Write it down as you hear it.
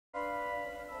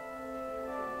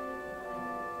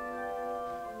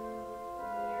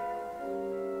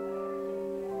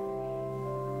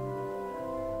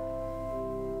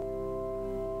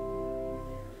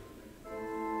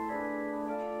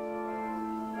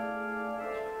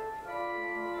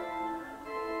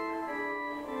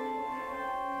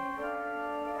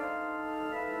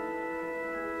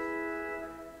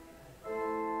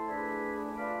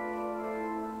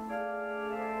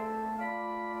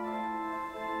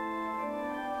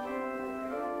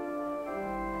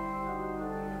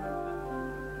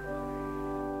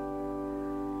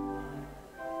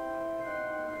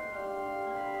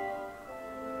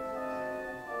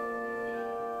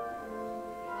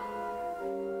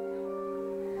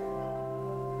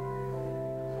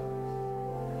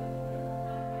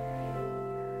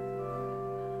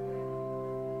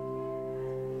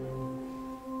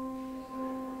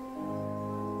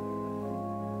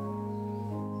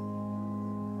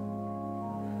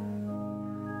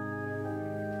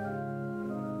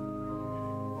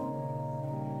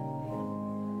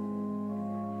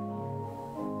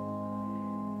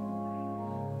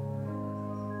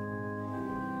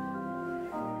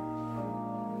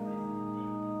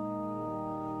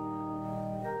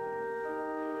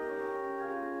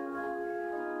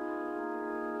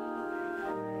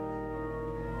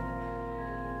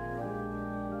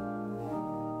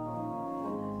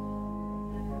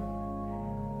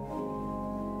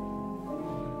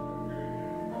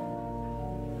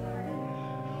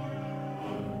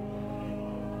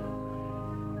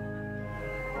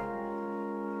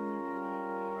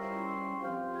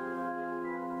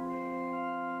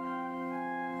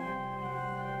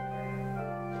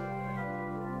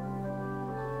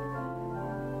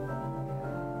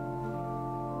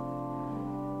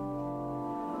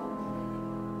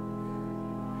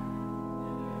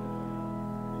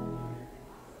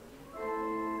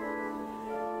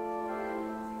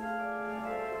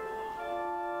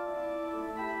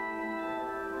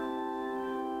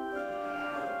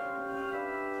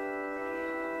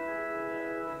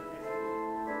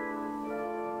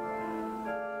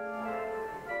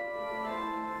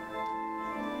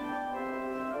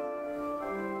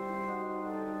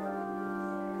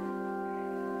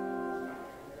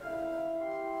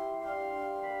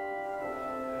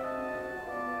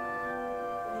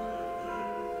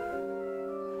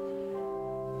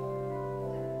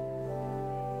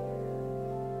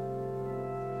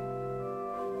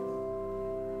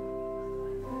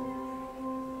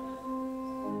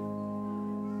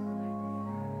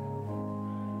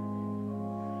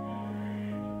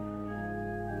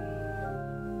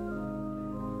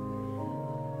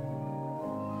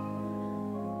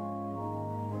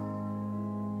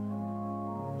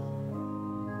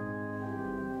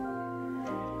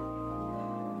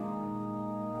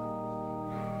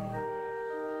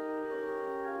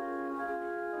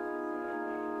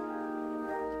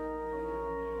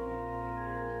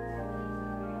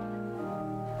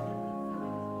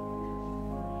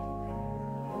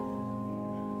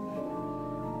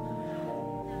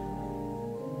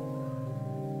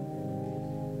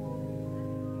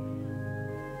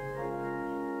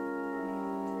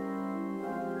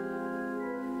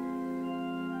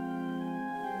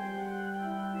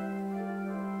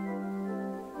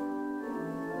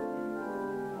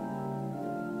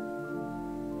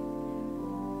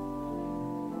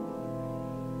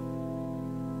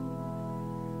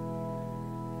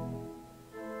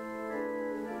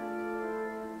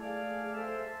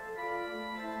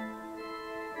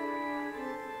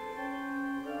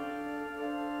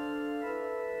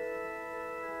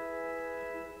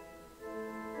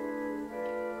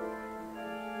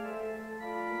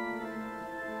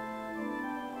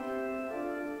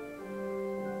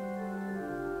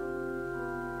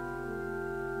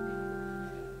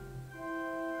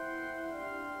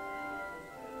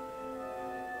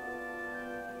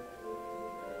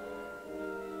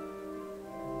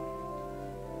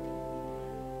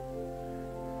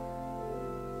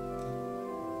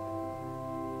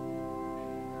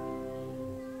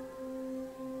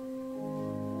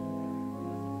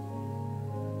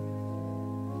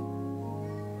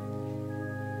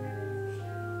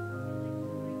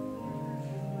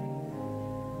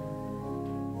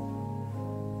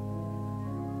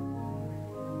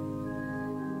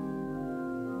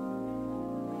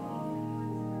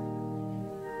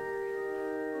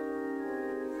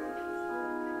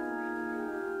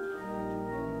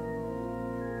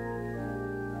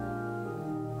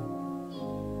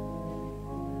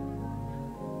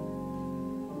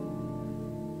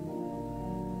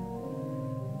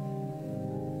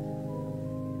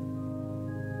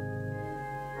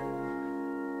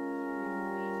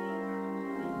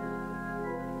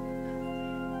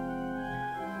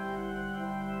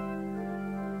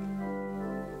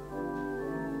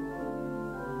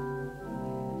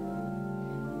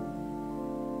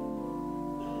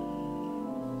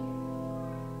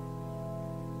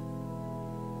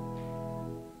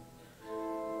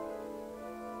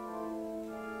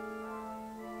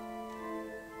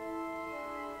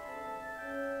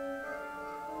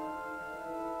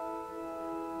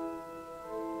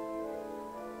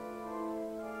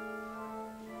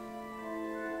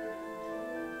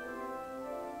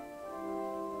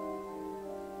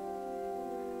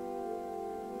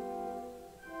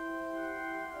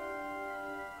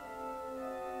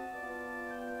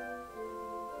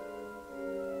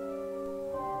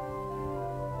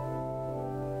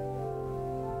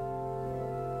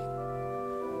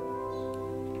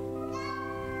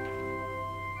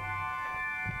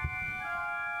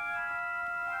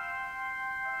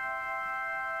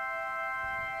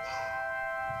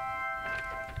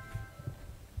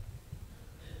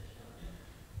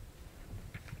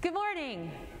Good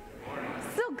morning.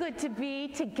 So good to be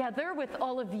together with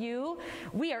all of you.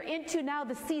 We are into now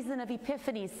the season of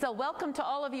Epiphany. So welcome to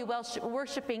all of you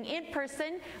worshiping in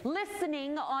person,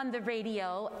 listening on the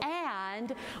radio,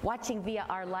 and watching via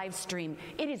our live stream.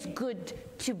 It is good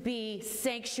to be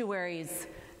sanctuaries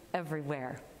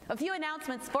everywhere. A few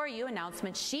announcements for you.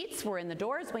 Announcement sheets were in the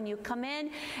doors when you come in,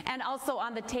 and also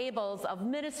on the tables of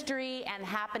ministry and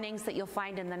happenings that you'll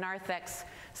find in the narthex.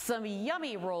 Some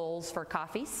yummy rolls for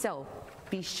coffee, so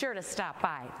be sure to stop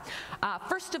by.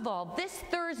 First of all, this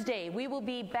Thursday we will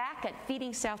be back at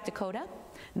Feeding South Dakota,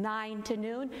 9 to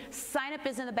noon. Sign up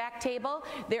is in the back table.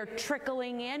 They're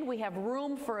trickling in. We have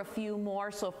room for a few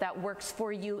more, so if that works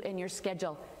for you in your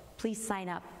schedule, please sign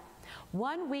up.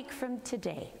 1 week from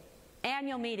today,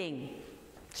 annual meeting.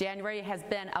 January has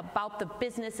been about the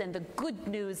business and the good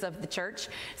news of the church.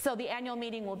 So the annual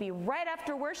meeting will be right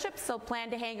after worship, so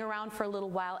plan to hang around for a little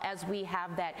while as we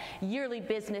have that yearly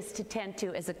business to tend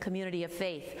to as a community of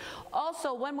faith.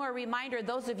 Also, one more reminder,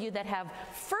 those of you that have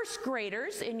first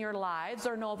graders in your lives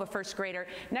or know of a first grader,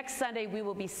 next Sunday we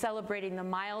will be celebrating the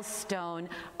milestone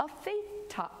of Faith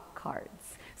Talk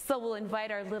cards. So we'll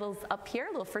invite our littles up here,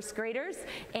 little first graders,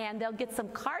 and they'll get some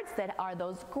cards that are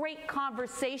those great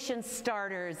conversation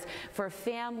starters for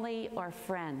family or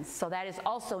friends. So that is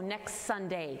also next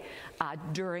Sunday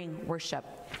during worship.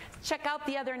 Check out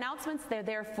the other announcements. They're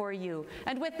there for you.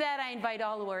 And with that, I invite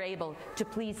all who are able to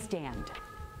please stand.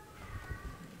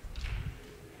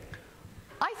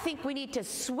 I think we need to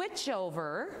switch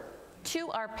over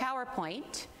to our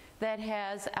PowerPoint that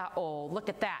has, oh, look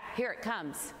at that. Here it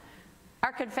comes.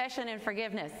 Our confession and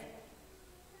forgiveness.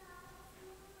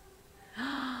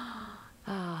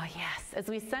 Oh, yes. As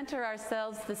we center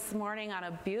ourselves this morning on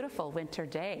a beautiful winter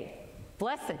day,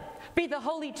 blessed be the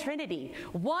Holy Trinity,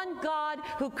 one God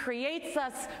who creates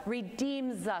us,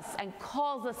 redeems us, and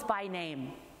calls us by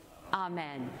name.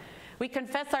 Amen. We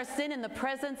confess our sin in the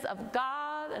presence of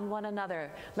God and one another.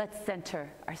 Let's center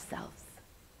ourselves.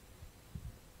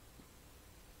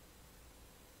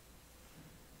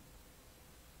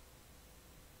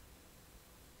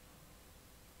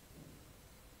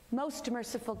 Most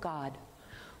merciful God,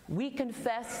 we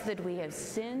confess that we have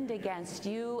sinned against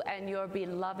you and your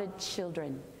beloved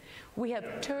children. We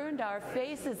have turned our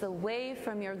faces away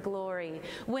from your glory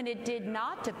when it did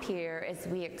not appear as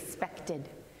we expected.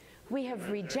 We have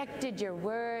rejected your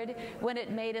word when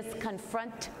it made us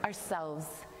confront ourselves.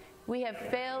 We have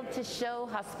failed to show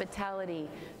hospitality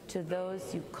to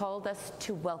those you called us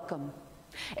to welcome.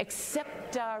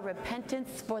 Accept our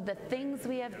repentance for the things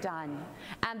we have done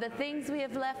and the things we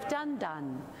have left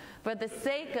undone. For the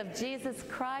sake of Jesus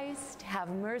Christ, have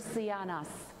mercy on us.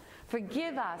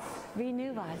 Forgive us,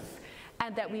 renew us,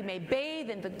 and that we may bathe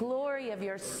in the glory of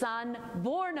your Son,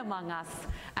 born among us,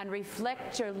 and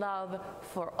reflect your love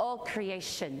for all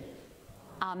creation.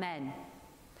 Amen.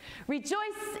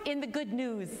 Rejoice in the good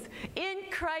news. In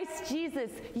Christ Jesus,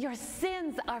 your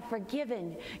sins are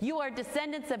forgiven. You are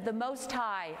descendants of the Most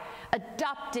High,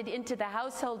 adopted into the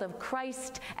household of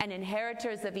Christ and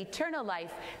inheritors of eternal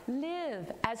life.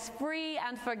 Live as free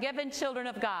and forgiven children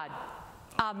of God.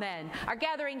 Amen. Our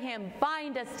gathering hymn,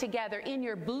 Bind Us Together, in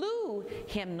your blue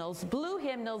hymnals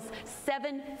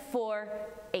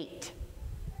 748.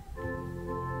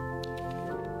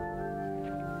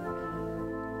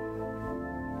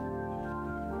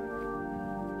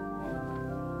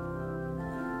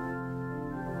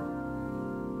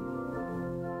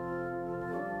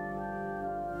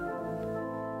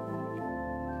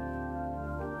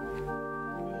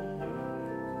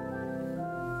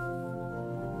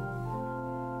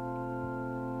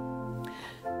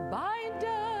 Bind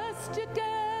us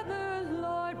together,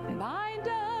 Lord, bind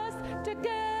us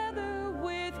together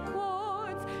with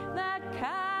cords that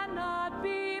cannot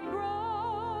be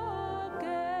broken.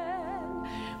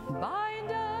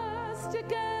 Bind us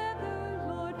together,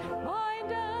 Lord,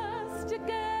 bind us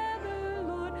together,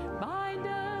 Lord, bind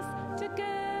us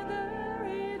together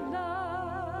in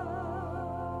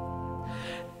love.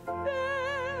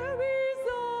 There is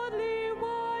only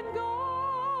one God.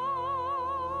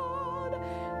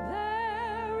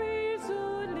 There is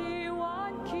only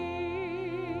one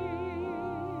King.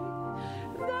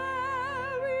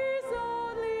 There is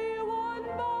only one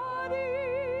body.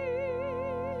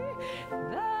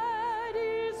 That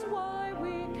is why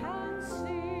we can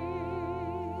sing.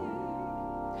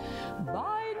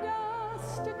 Bind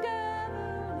us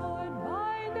together, Lord,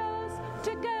 bind us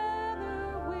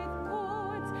together with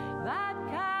cords that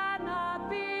cannot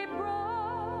be broken.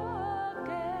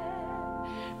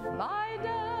 Bind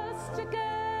us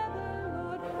together,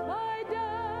 Lord, bind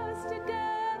us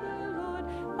together, Lord,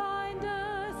 bind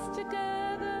us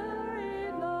together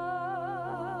in love.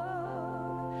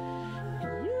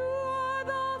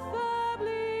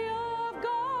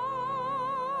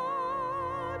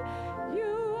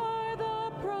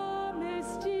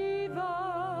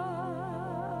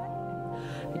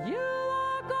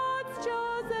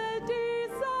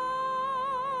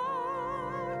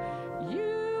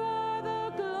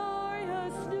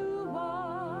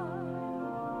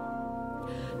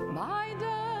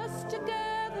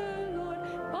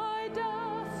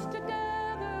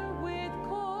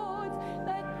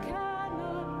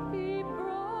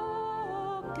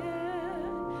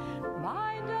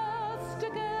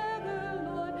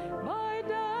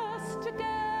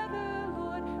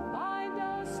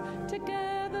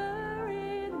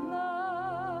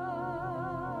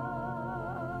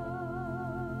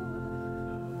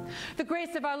 The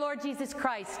grace of our Lord Jesus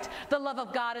Christ, the love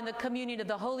of God, and the communion of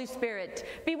the Holy Spirit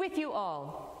be with you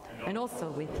all, and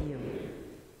also with you.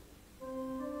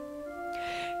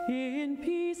 In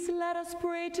peace, let us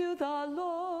pray to the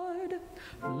Lord.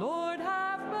 Lord,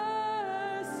 have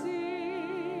mercy.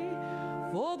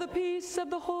 For the peace of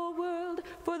the whole world,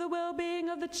 for the well-being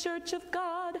of the Church of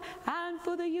God, and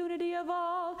for the unity of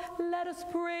all, let us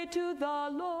pray to the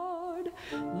Lord.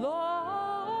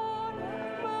 Lord,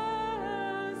 have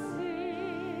mercy.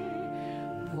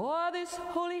 For this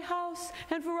holy house,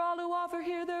 and for all who offer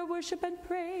here their worship and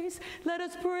praise, let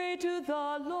us pray to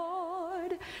the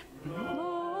Lord.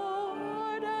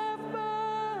 Lord, have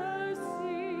mercy.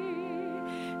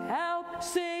 Help,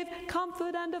 save,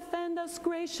 comfort, and defend us,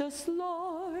 gracious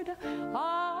Lord.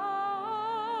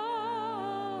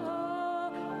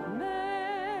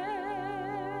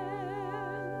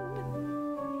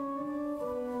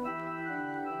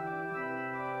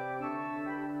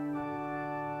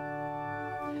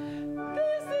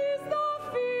 This is the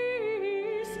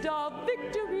feast of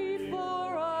victory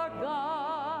for our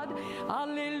God.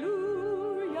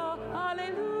 Alleluia,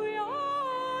 alleluia,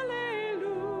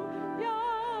 alleluia.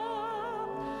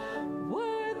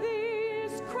 Worthy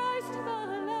is Christ the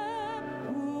Lamb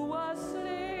who was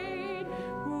slain,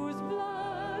 whose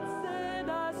blood set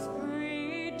us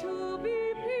free to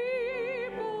be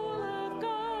people of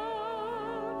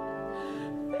God.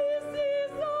 This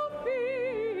is the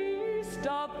feast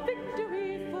of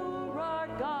victory for our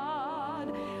God.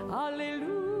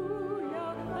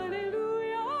 Alleluia,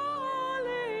 alleluia,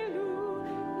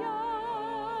 alleluia.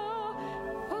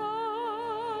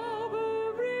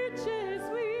 Power, riches,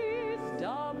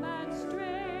 wisdom, and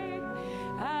strength,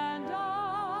 and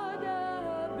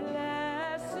honor,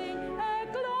 blessing, and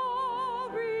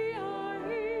glory are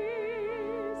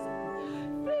His.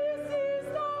 This is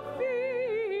the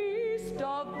feast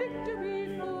of victory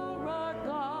for our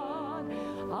God.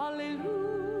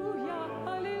 Alleluia,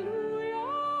 alleluia,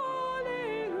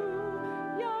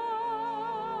 alleluia.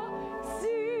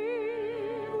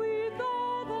 Sing with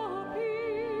all the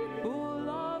people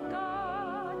of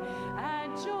God,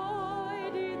 and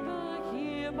join in the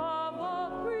hymn of all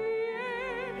creation.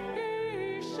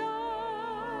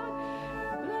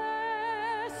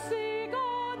 Blessing,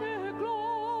 honor,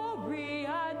 glory,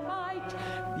 and might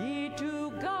be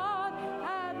to God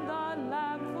and the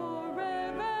Lamb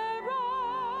forever.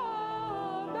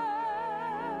 Amen.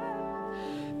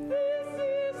 This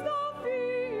is the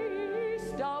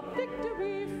feast of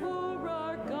victory for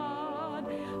our God.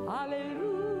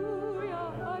 Alleluia,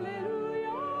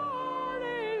 alleluia,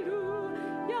 alleluia.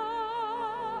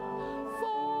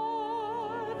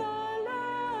 For the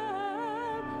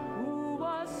Lamb who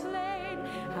was slain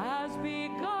has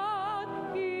begun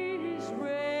His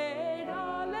reign.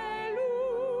 Alleluia.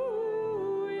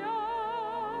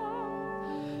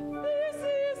 This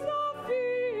is the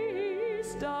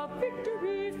feast of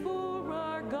victory for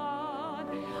our God.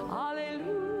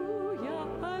 Alleluia,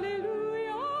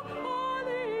 alleluia,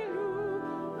 alleluia.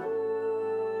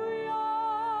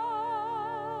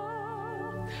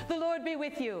 The Lord be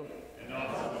with you.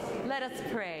 Let us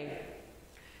pray.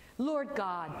 Lord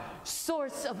God,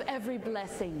 source of every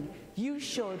blessing, you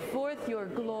showed forth your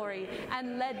glory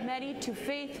and led many to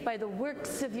faith by the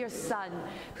works of your Son,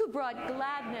 who brought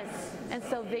gladness and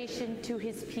salvation to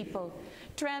his people.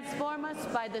 Transform us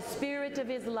by the Spirit of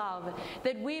his love,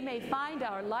 that we may find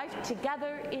our life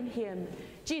together in him.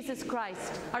 Jesus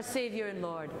Christ, our Savior and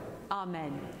Lord.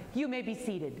 Amen. You may be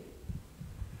seated.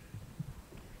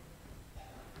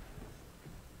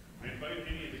 I invite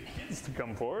any of the kids to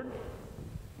come forward.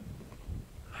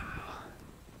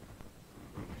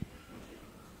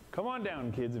 Come on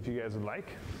down, kids, if you guys would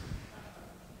like.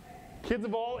 Kids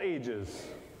of all ages.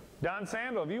 Don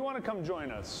Sandal, if you want to come join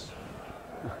us.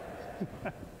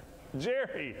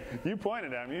 Jerry, you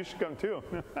pointed at him. You should come too.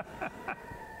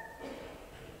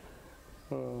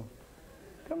 Oh,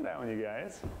 come down, you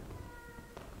guys.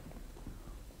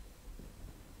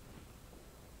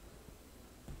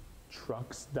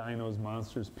 Trucks, Dinos,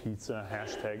 Monsters, Pizza,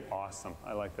 #awesome.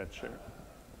 I like that shirt.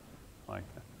 I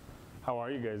like that. How are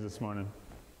you guys this morning?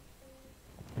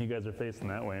 You guys are facing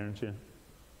that way, aren't you?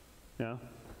 Yeah?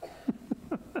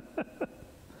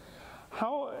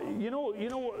 You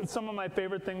know some of my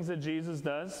favorite things that Jesus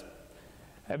does?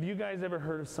 Have you guys ever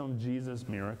heard of some Jesus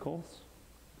miracles?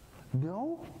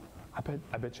 No? I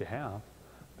bet you have.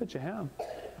 I bet you have.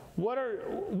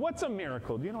 What's a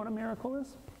miracle? Do you know what a miracle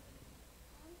is?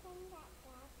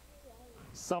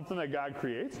 Something that God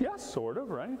creates? Yes, sort of,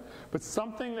 right? But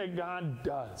something that God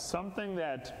does, something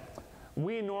that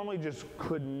we normally just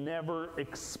could never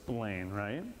explain,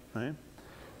 right?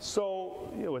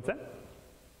 So, what's that?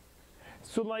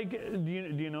 So like, do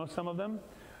you know some of them?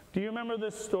 Do you remember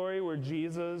this story where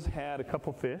Jesus had a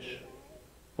couple fish?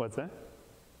 What's that?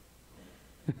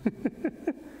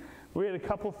 We had a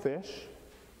couple fish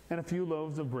and a few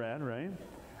loaves of bread, right?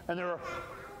 And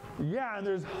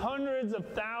there's hundreds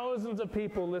of thousands of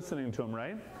people listening to him,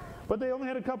 right? But they only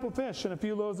had a couple fish and a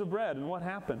few loaves of bread. And what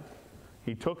happened?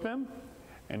 He took them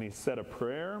and he said a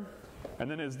prayer. And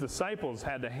then his disciples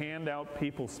had to hand out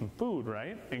people some food,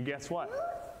 right? And guess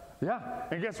what? Yeah,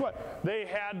 and guess what? They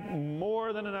had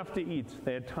more than enough to eat.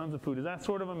 They had tons of food. Is that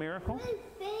sort of a miracle? The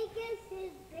biggest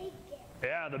is biggest.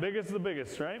 Yeah, the biggest is the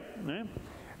biggest, right? Yeah.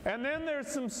 And then there's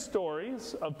some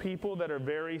stories of people that are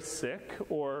very sick,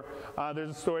 or there's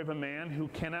a story of a man who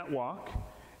cannot walk,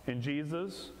 and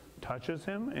Jesus touches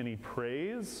him, and he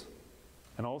prays,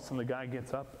 and all of a sudden the guy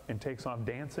gets up and takes off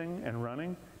dancing and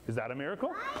running. Is that a miracle?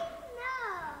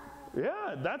 No.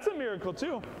 Yeah, that's a miracle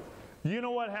too. You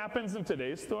know what happens in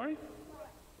today's story?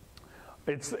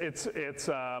 It's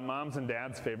mom's and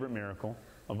dad's favorite miracle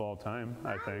of all time,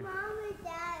 I think. Mom and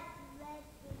Dad's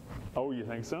Oh, you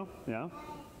think so? Yeah?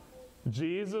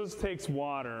 Jesus takes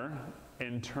water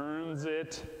and turns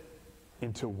it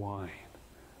into wine.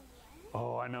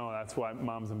 Oh, I know. That's why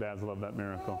moms and dads love that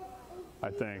miracle, I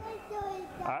think.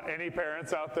 Any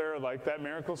parents out there like that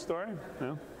miracle story?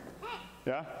 No?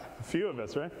 Yeah? A few of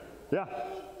us, right? Yeah.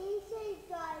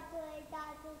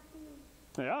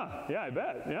 Yeah, I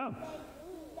bet. Yeah.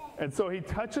 And so he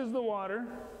touches the water.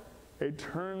 It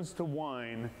turns to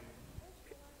wine.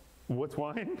 What's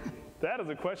wine? That is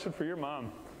a question for your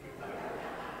mom.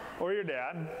 Or your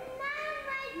dad. Not my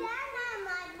dad, not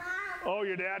my mom. Oh,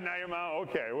 your dad, not your mom.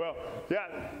 Okay, well, yeah,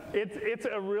 it's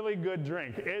a really good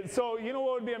drink. So you know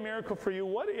what would be a miracle for you?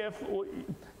 What if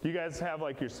you guys have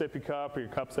like your sippy cup or your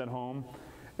cups at home,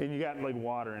 and you got like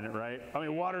water in it, right? I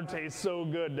mean, water tastes so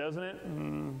good, doesn't it?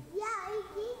 Yeah,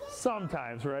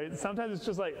 sometimes, right? Sometimes it's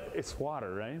just like, it's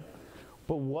water, right?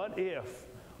 But what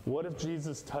if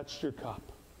Jesus touched your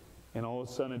cup, and all of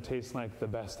a sudden it tastes like the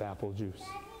best apple juice?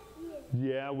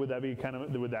 Yeah, would that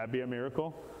be a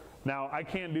miracle? Now, I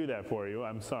can't do that for you,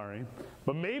 I'm sorry.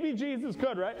 But maybe Jesus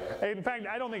could, right? In fact,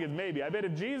 I don't think it's maybe. I bet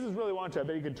if Jesus really wanted to, I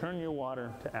bet he could turn your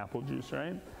water to apple juice,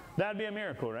 right? That'd be a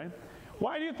miracle, right?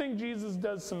 Why do you think Jesus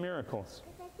does some miracles?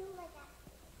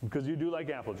 Because you do like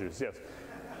apple juice, yes.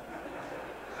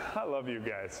 I love you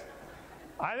guys.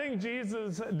 I think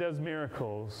Jesus does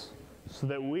miracles so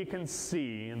that we can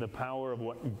see the power of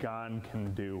what God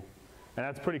can do. And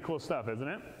that's pretty cool stuff, isn't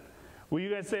it? Will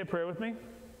you guys say a prayer with me?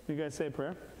 You guys say a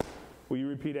prayer? Will you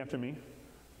repeat after me?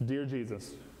 Dear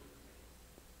Jesus.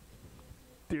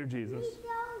 Dear Jesus.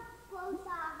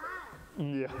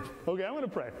 Yeah. Okay, I'm going to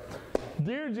pray.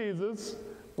 Dear Jesus,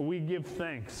 we give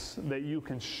thanks that you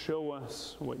can show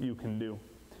us what you can do.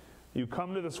 You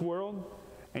come to this world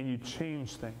and you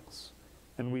change things.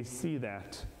 And we see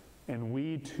that. And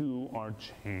we too are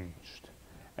changed.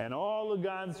 And all of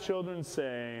God's children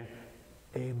say,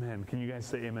 amen. Can you guys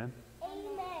say amen?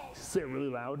 Amen. Say it really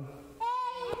loud.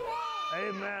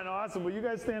 Amen. Amen. Awesome. Will you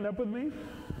guys stand up with me?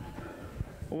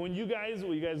 Will you guys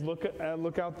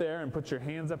look out there and put your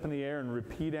hands up in the air and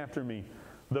repeat after me.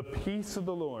 The peace of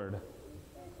the Lord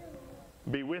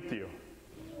be with you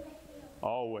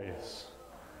always.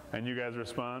 And you guys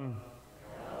respond?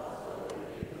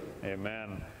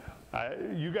 Amen.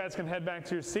 You guys can head back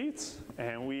to your seats,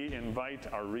 and we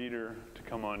invite our reader to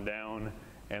come on down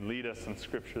and lead us in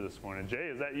Scripture this morning. Jay,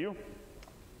 is that you?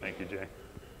 Thank you, Jay.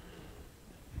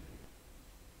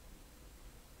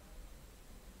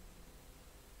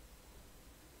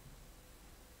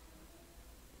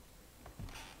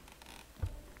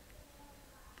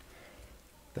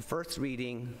 The first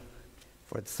reading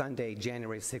for Sunday,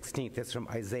 January 16th, is from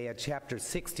Isaiah chapter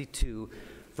 62,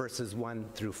 verses 1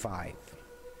 through 5.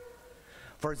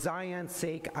 For Zion's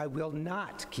sake, I will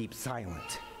not keep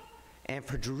silent, and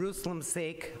for Jerusalem's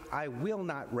sake, I will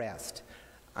not rest,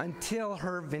 until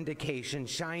her vindication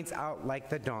shines out like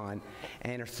the dawn,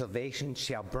 and her salvation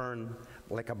shall burn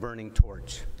like a burning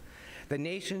torch. The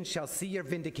nations shall see your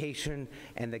vindication,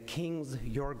 and the kings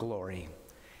your glory.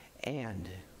 And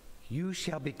you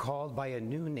shall be called by a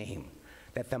new name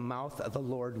that the mouth of the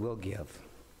Lord will give.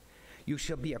 You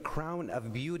shall be a crown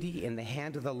of beauty in the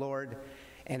hand of the Lord,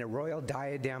 and a royal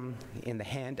diadem in the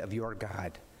hand of your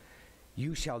God.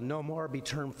 You shall no more be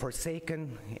termed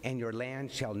forsaken, and your land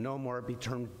shall no more be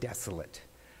termed desolate.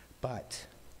 But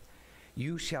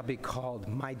you shall be called,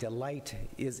 my delight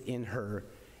is in her,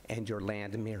 and your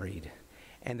land married.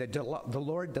 And the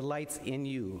Lord delights in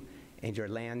you, and your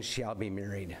land shall be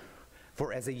married.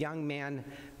 For as a young man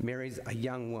marries a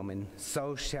young woman,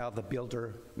 so shall the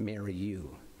builder marry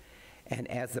you. And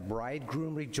as the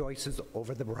bridegroom rejoices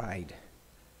over the bride,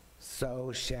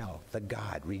 so shall the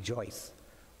God rejoice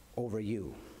over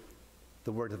you.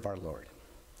 The word of our Lord.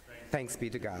 Thanks be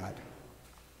to God.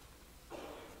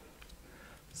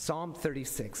 Psalm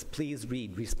 36, please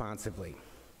read responsively.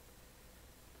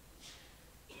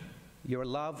 Your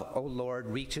love, O Lord,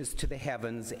 reaches to the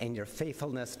heavens, and your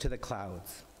faithfulness to the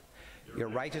clouds. Your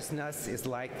righteousness is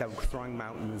like the throng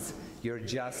mountains. Your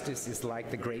justice is like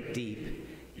the great deep.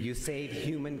 You save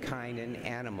humankind and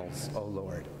animals, O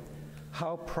Lord.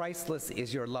 How priceless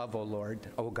is your love, O Lord,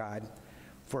 O God,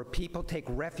 for people take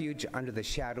refuge under the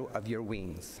shadow of your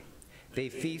wings. They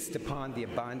feast upon the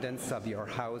abundance of your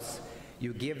house.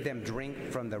 You give them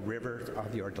drink from the river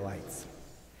of your delights.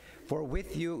 For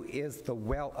with you is the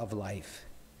well of life,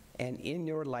 and in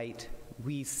your light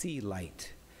we see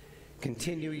light.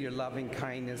 Continue your loving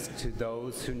kindness to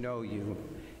those who know you,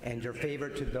 and your favor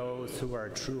to those who are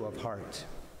true of heart.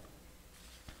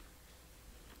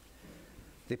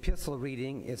 The epistle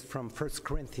reading is from 1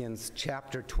 Corinthians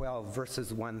chapter 12,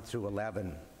 verses 1 through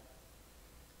 11.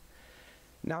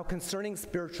 Now concerning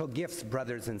spiritual gifts,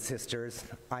 brothers and sisters,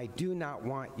 I do not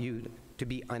want you to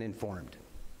be uninformed.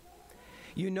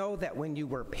 You know that when you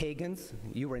were pagans,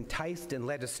 you were enticed and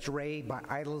led astray by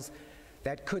idols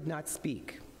that could not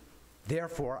speak.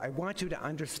 Therefore, I want you to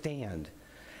understand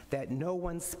that no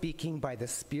one speaking by the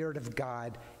Spirit of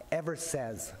God ever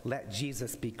says, "Let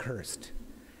Jesus be cursed."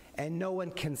 And no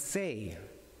one can say,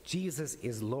 "Jesus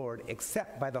is Lord,"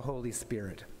 except by the Holy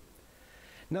Spirit.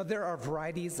 Now there are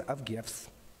varieties of gifts,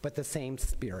 but the same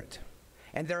Spirit.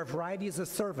 And there are varieties of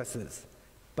services,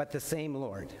 but the same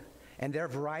Lord. And there are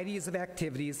varieties of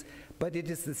activities, but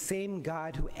it is the same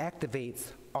God who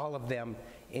activates all of them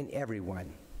in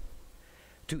everyone.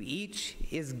 To each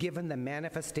is given the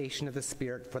manifestation of the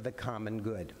Spirit for the common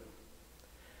good.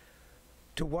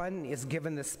 To one is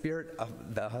given the spirit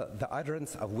of the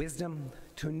utterance of wisdom,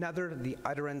 to another the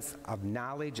utterance of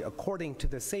knowledge according to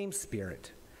the same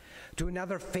Spirit, to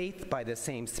another faith by the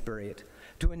same Spirit,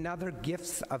 to another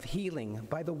gifts of healing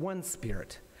by the one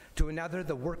Spirit, to another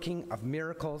the working of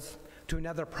miracles, to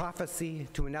another prophecy,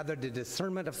 to another the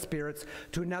discernment of spirits,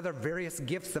 to another various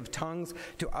gifts of tongues,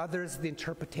 to others the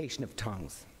interpretation of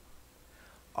tongues.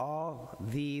 All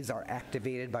these are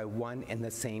activated by one and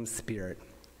the same Spirit,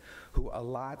 who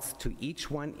allots to each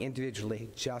one individually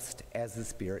just as the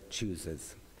Spirit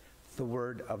chooses. The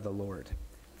word of the Lord.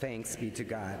 Thanks be to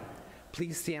God.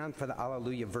 Please stand for the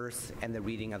Alleluia verse and the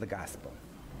reading of the gospel.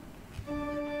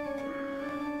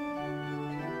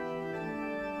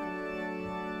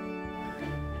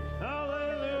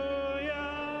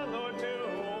 Hallelujah, Lord, to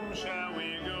whom shall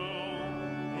we go?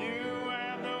 You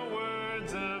have the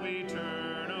words of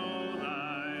eternal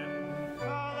life.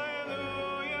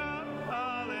 Hallelujah,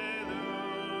 hallelujah.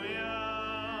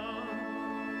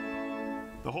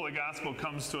 The Holy Gospel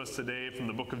comes to us today from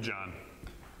the book of John.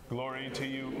 Glory to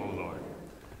you, O Lord.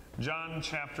 John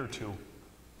chapter 2.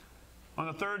 On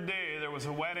the third day there was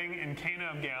a wedding in Cana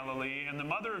of Galilee, and the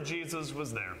mother of Jesus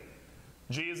was there.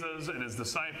 Jesus and his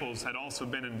disciples had also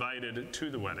been invited to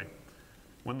the wedding.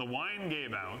 When the wine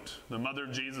gave out, the mother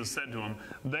of Jesus said to him,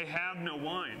 "They have no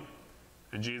wine."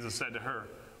 And Jesus said to her,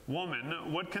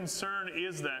 "Woman, what concern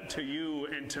is that to you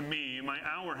and to me? My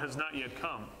hour has not yet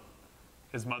come."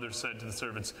 His mother said to the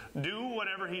servants, "Do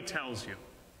whatever he tells you."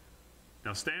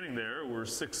 Now standing there were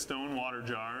 6 stone water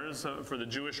jars for the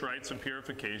Jewish rites of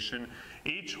purification,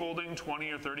 each holding 20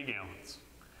 or 30 gallons.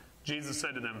 Jesus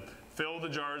said to them, "Fill the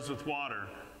jars with water,"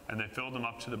 and they filled them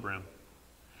up to the brim.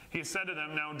 He said to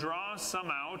them, "Now draw some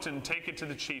out and take it to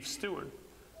the chief steward."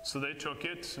 So they took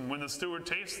it, and when the steward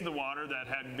tasted the water that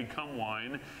had become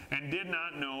wine, and did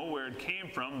not know where it came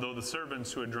from, though the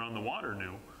servants who had drawn the water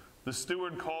knew, the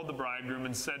steward called the bridegroom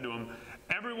and said to him,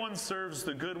 "Everyone serves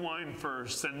the good wine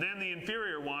first, and then the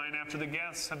inferior wine after the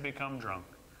guests have become drunk.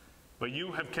 But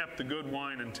you have kept the good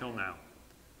wine until now."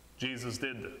 Jesus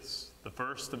did this, the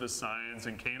first of his signs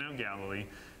in Cana of Galilee,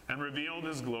 and revealed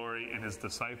his glory, and his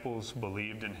disciples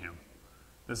believed in him.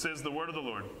 This is the word of the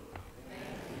Lord.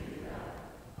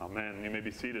 Amen. You may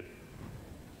be seated.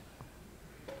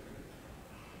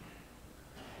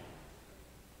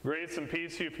 Grace and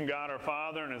peace to you from God our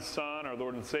Father and his Son, our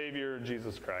Lord and Savior,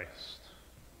 Jesus Christ.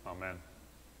 Amen.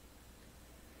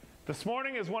 This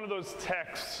morning is one of those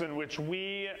texts in which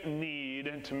we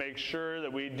need to make sure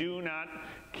that we do not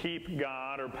keep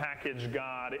God or package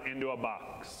God into a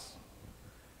box.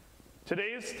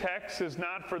 Today's text is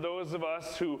not for those of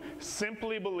us who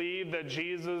simply believe that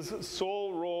Jesus'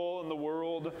 sole role in the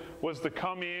world was to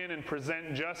come in and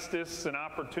present justice and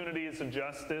opportunities of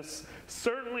justice.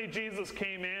 Certainly Jesus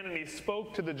came in and he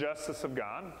spoke to the justice of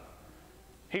God.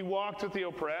 He walked with the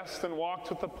oppressed and walked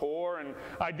with the poor and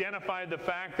identified the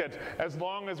fact that as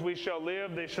long as we shall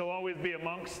live, they shall always be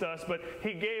amongst us. But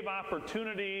he gave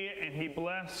opportunity, and he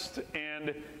blessed,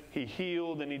 and he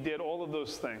healed, and he did all of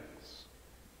those things.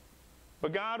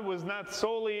 But God was not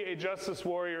solely a justice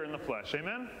warrior in the flesh.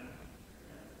 Amen?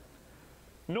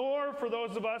 Nor for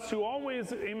those of us who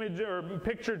always image or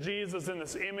picture Jesus in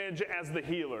this image as the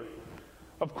healer.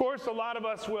 Of course, a lot of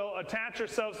us will attach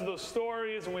ourselves to those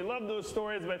stories, and we love those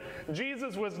stories, but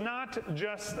Jesus was not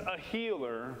just a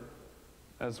healer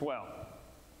as well.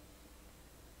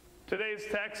 Today's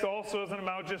text also isn't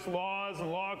about just laws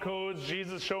and law codes,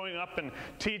 Jesus showing up and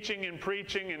teaching and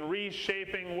preaching and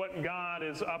reshaping what God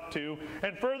is up to.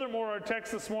 And furthermore, our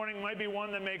text this morning might be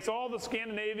one that makes all the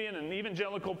Scandinavian and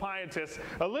evangelical pietists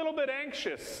a little bit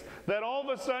anxious that all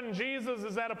of a sudden Jesus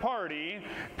is at a party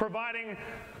providing,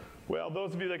 well,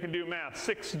 those of you that can do math,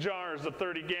 6 jars of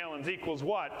 30 gallons equals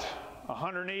what?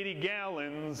 180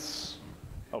 gallons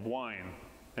of wine.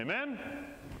 Amen?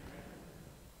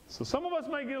 So some of us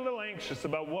might get a little anxious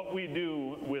about what we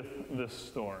do with this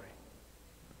story.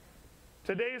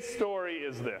 Today's story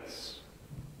is this.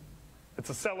 It's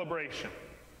a celebration.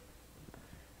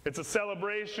 It's a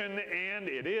celebration, and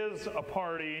it is a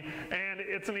party, and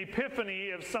it's an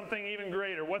epiphany of something even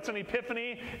greater. What's an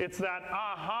epiphany? It's that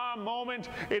aha moment.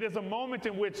 It is a moment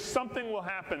in which something will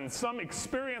happen, some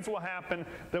experience will happen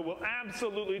that will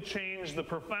absolutely change the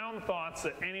profound thoughts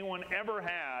that anyone ever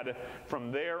had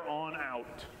from there on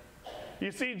out. You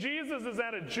see, Jesus is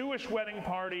at a Jewish wedding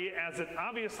party, as it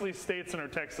obviously states in our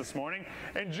text this morning,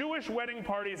 and Jewish wedding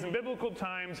parties in biblical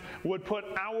times would put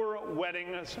our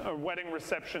wedding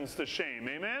receptions to shame.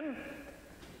 Amen?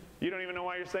 You don't even know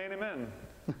why you're saying amen.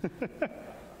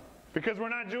 Because we're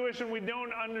not Jewish and we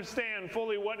don't understand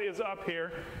fully what is up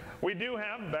here. We do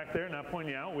have, back there, not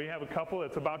pointing out, we have a couple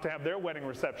that's about to have their wedding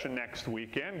reception next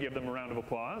weekend. Give them a round of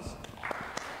applause.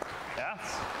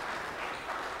 Yes.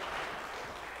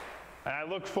 And I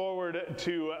look forward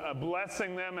to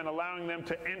blessing them and allowing them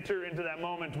to enter into that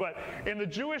moment. But in the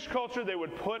Jewish culture, they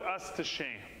would put us to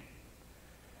shame.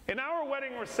 In our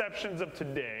wedding receptions of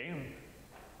today,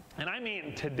 and I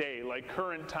mean today, like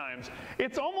current times,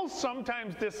 it's almost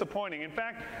sometimes disappointing. In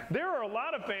fact, there are a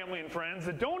lot of family and friends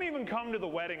that don't even come to the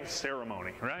wedding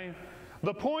ceremony, right?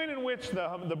 The point in which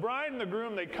the bride and the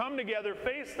groom, they come together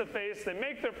face to face, they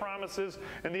make their promises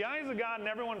in the eyes of God and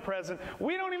everyone present.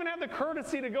 We don't even have the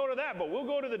courtesy to go to that, but we'll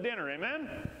go to the dinner, amen?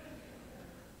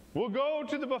 We'll go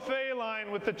to the buffet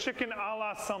line with the chicken a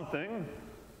la something,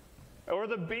 or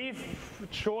the beef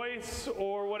choice,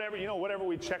 or whatever, whatever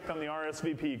we checked on the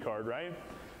RSVP card, right?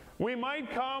 We might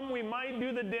come, we might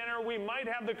do the dinner, we might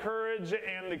have the courage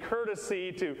and the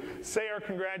courtesy to say our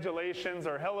congratulations,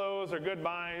 our hellos, our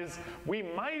goodbyes. We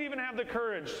might even have the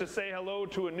courage to say hello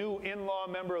to a new in-law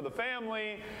member of the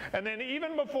family. And then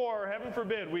even before, heaven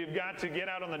forbid, we've got to get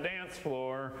out on the dance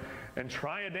floor and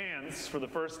try a dance for the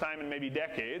first time in maybe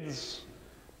decades,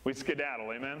 we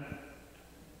skedaddle, amen?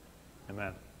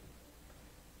 Amen.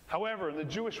 However, in the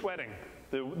Jewish wedding,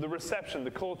 the reception,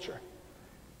 the culture,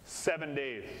 7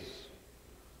 days.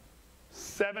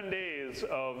 7 days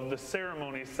of the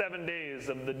ceremony, 7 days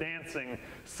of the dancing,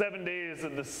 7 days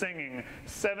of the singing,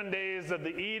 7 days of the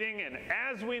eating, and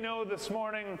as we know this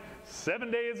morning,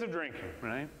 7 days of drinking,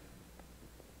 right?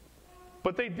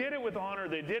 But they did it with honor,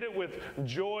 they did it with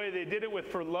joy, they did it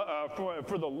for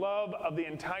the love of the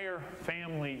entire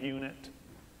family unit.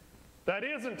 That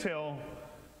is until,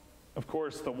 of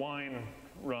course, the wine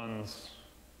runs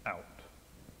out.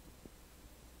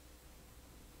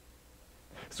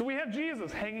 So we have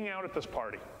Jesus hanging out at this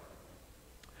party.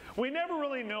 We never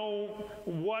really know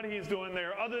what he's doing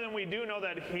there, other than we do know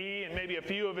that he and maybe a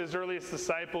few of his earliest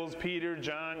disciples, Peter,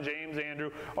 John, James,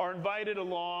 Andrew, are invited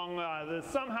along. There's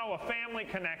somehow a family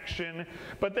connection,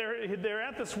 but they're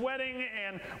at this wedding,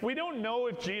 and we don't know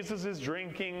if Jesus is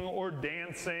drinking or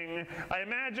dancing. I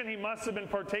imagine he must have been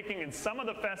partaking in some of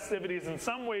the festivities in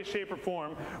some way, shape, or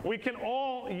form. We can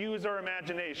all use our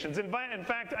imaginations. In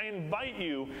fact, I invite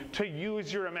you to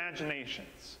use your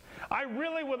imaginations. I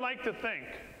really would like to think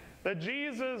that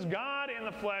Jesus, God in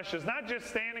the flesh, is not just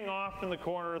standing off in the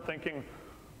corner thinking,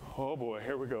 oh boy,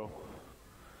 here we go.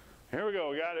 Here we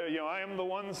go. God, I am the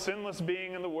one sinless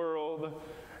being in the world,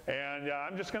 and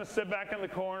I'm just going to sit back in the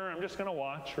corner. I'm just going to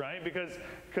watch, right? Because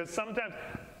sometimes,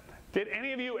 did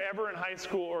any of you ever in high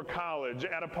school or college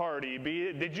at a party,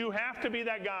 did you have to be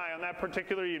that guy on that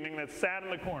particular evening that sat in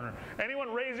the corner?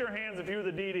 Anyone raise your hands if you were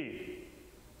the DD?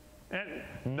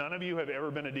 And none of you have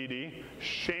ever been a DD.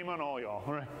 Shame on all y'all,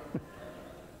 right?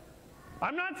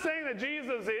 I'm not saying that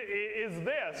Jesus is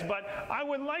this, but I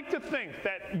would like to think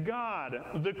that God,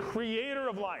 the creator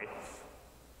of life,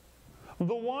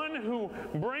 the one who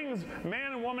brings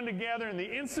man and woman together in the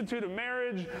institute of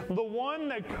marriage, the one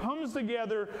that comes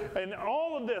together and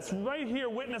all of this right here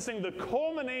witnessing the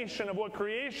culmination of what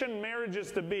creation marriage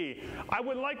is to be, I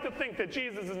would like to think that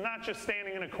Jesus is not just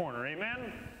standing in a corner,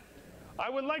 amen? I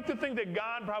would like to think that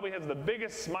God probably has the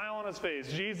biggest smile on his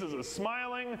face. Jesus is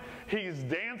smiling, he's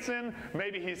dancing,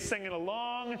 maybe he's singing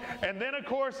along, and then of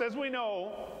course, as we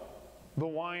know, the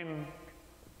wine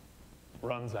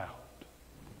runs out.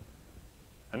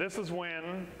 And this is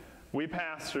when we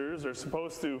pastors are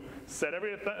supposed to set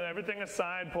everything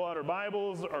aside, pull out our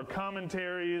Bibles, our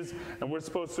commentaries, and we're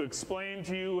supposed to explain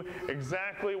to you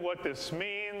exactly what this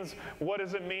means. What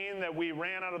does it mean that we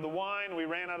ran out of the wine? We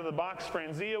ran out of the box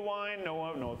Franzia wine,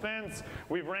 no offense.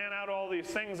 We've ran out all these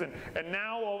things, and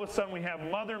now all of a sudden we have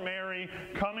Mother Mary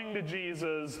coming to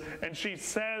Jesus, and she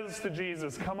says to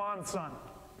Jesus, "Come on, son.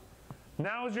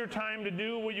 Now is your time to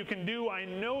do what you can do. I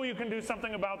know you can do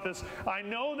something about this. I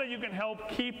know that you can help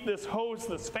keep this host,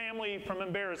 this family from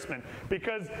embarrassment.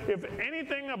 Because if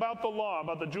anything about the law,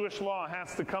 about the Jewish law,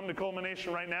 has to come to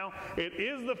culmination right now, it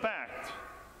is the fact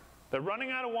that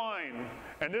running out of wine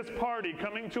and this party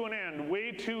coming to an end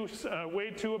way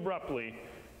too abruptly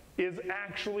is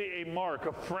actually a mark,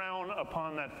 a frown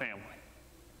upon that family.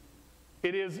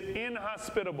 It is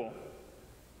inhospitable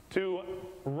to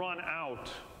run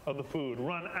out of the food,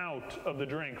 run out of the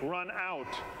drink, run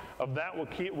out of that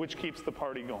which keeps the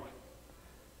party going.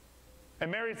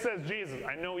 And Mary says, Jesus,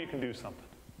 I know you can do something.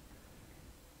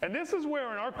 And this is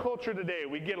where in our culture today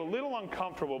we get a little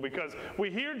uncomfortable because we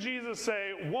hear Jesus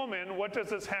say, woman, what does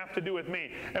this have to do with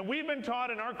me? And we've been taught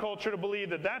in our culture to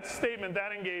believe that that statement,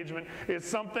 that engagement, is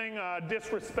something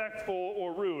disrespectful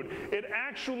or rude. It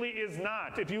actually is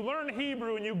not. If you learn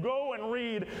Hebrew and you go and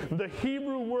read the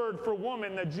Hebrew word for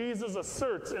woman that Jesus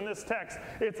asserts in this text,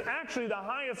 it's actually the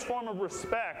highest form of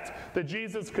respect that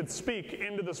Jesus could speak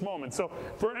into this moment. So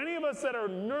for any of us that are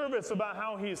nervous about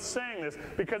how he's saying this,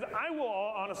 because I will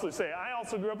honestly say, I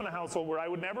also grew up in a household where I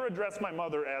would never address my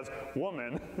mother as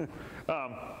woman.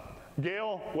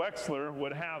 Gail Wexler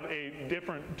would have a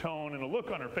different tone and a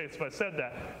look on her face if I said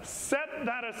that. Set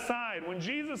that aside. When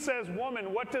Jesus says,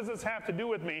 woman, what does this have to do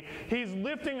with me? He's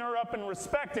lifting her up in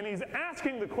respect, and he's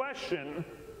asking the question,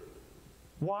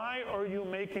 why are you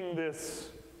making this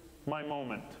my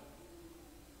moment?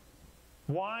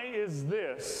 Why is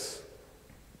this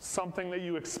something that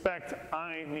you expect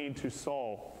I need to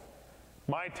solve?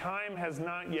 My time has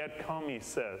not yet come, he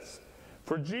says.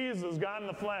 For Jesus, God in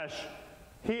the flesh,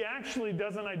 he actually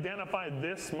doesn't identify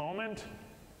this moment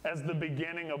as the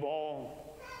beginning of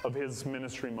all of his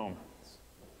ministry moments.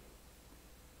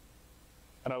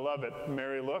 And I love it.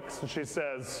 Mary looks and she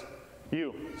says,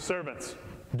 you, servants,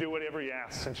 do whatever he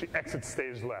asks. And she exits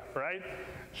stage left, right?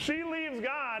 She leaves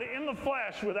God in the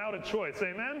flesh without a choice.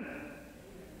 Amen?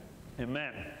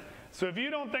 Amen. So if you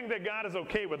don't think that God is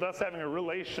okay with us having a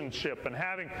relationship and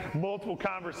having multiple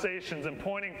conversations and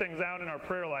pointing things out in our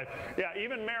prayer life, yeah,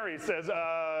 even Mary says,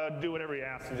 do whatever he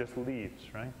asks and just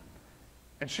leaves, right?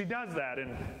 And she does that,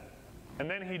 and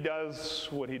then he does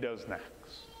what he does next.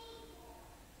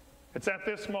 It's at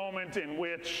this moment in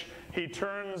which he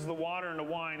turns the water into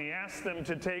wine. He asks them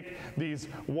to take these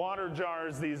water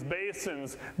jars, these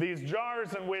basins, these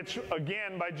jars in which,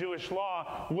 again, by Jewish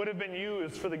law, would have been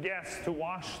used for the guests to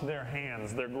wash their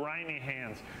hands, their grimy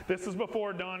hands. This is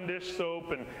before Dawn dish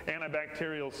soap and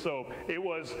antibacterial soap. It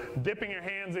was dipping your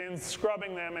hands in,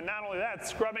 scrubbing them, and not only that,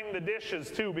 scrubbing the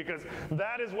dishes too, because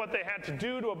that is what they had to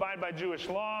do to abide by Jewish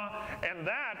law, and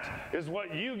that is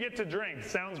what you get to drink.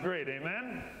 Sounds great,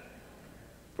 amen?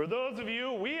 For those of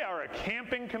you, we are a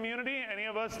camping community. Any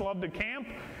of us love to camp?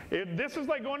 This is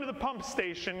like going to the pump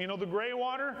station, you know, the gray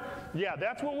water? Yeah,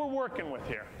 that's what we're working with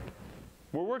here.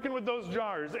 We're working with those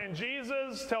jars. And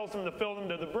Jesus tells them to fill them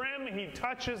to the brim. He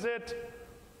touches it.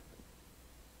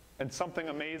 And something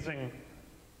amazing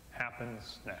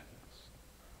happens next.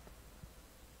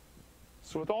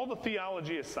 So with all the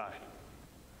theology aside,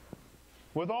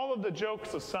 with all of the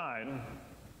jokes aside,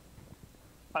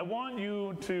 I want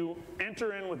you to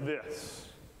enter in with this.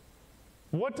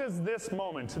 What does this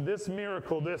moment, this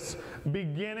miracle, this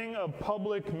beginning of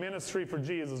public ministry for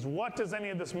Jesus, what does any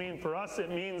of this mean for us? It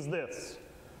means this.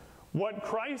 What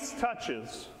Christ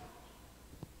touches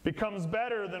becomes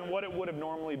better than what it would have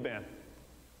normally been.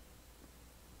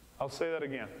 I'll say that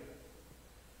again.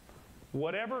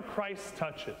 Whatever Christ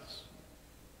touches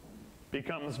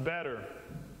becomes better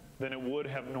than it would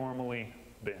have normally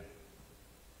been.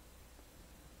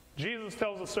 Jesus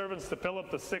tells the servants to fill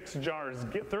up the 6 jars,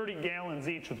 get 30 gallons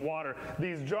each with water.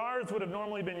 These jars would have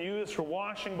normally been used for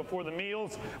washing before the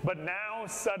meals, but now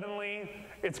suddenly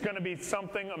it's going to be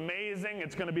something amazing.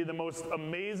 It's going to be the most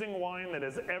amazing wine that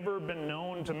has ever been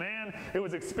known to man. It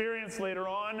was experienced later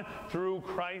on through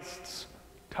Christ's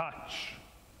touch.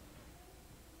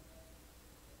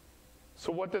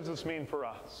 So what does this mean for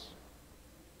us?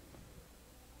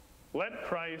 Let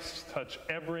Christ touch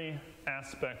every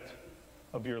aspect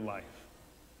of your life.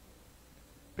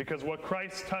 Because what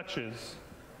Christ touches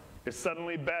is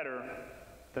suddenly better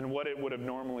than what it would have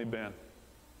normally been.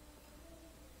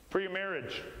 For your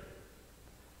marriage,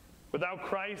 without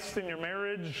Christ in your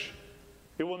marriage,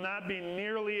 it will not be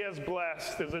nearly as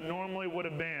blessed as it normally would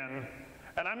have been.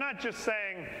 And I'm not just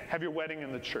saying have your wedding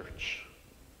in the church.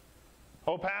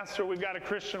 Oh, Pastor, we've got a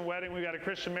Christian wedding, we've got a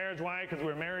Christian marriage. Why? Because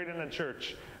we're married in the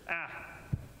church.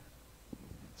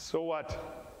 So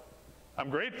what? I'm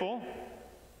grateful,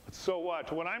 but so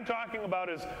what? What I'm talking about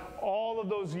is all of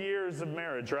those years of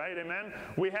marriage, right? Amen?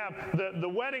 We have the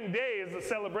wedding day is the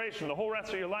celebration. The whole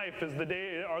rest of your life is the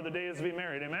days to be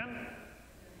married. Amen?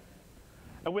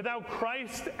 And without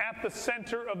Christ at the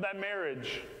center of that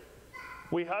marriage,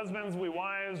 we husbands, we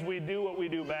wives, we do what we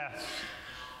do best.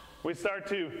 We start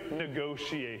to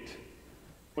negotiate.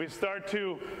 We start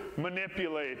to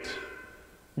manipulate.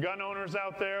 Gun owners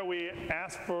out there, we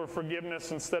ask for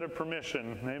forgiveness instead of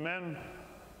permission. Amen?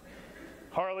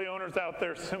 Harley owners out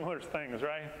there, similar things,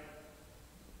 right?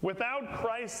 Without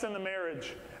Christ in the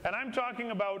marriage, and I'm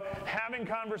talking about having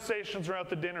conversations around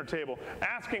the dinner table,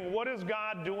 asking, what is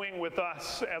God doing with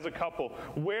us as a couple?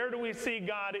 Where do we see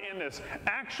God in this?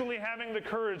 Actually having the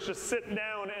courage to sit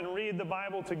down and read the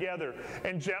Bible together.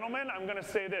 And gentlemen, I'm going to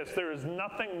say this, there is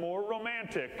nothing more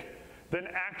romantic than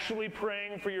actually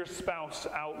praying for your spouse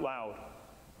out loud.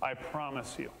 I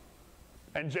promise you.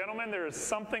 And gentlemen, there is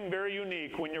something very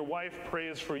unique when your wife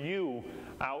prays for you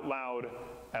out loud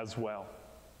as well.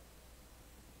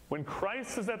 When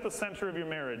Christ is at the center of your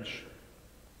marriage,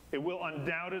 it will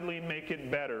undoubtedly make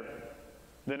it better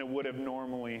than it would have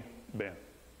normally been.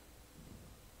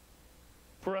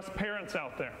 For us parents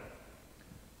out there,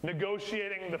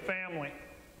 negotiating the family,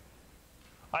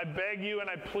 I beg you and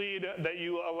I plead that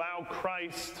you allow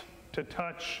Christ to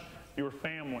touch your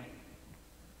family.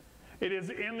 It is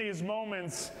in these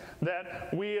moments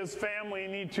that we as family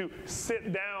need to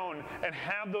sit down and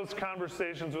have those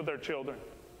conversations with our children,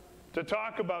 to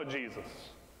talk about Jesus.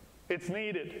 It's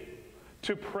needed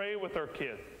to pray with our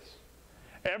kids.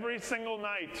 Every single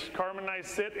night, Carmen and I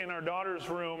sit in our daughter's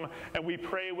room and we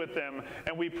pray with them.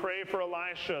 And we pray for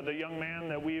Elisha, the young man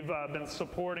that we've been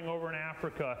supporting over in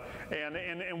Africa.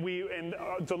 And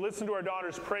to listen to our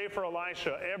daughters pray for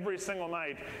Elisha every single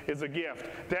night is a gift.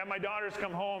 To have my daughters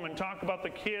come home and talk about the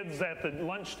kids at the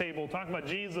lunch table, talk about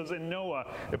Jesus and Noah,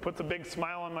 it puts a big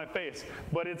smile on my face.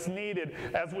 But it's needed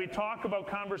as we talk about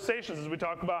conversations, as we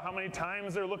talk about how many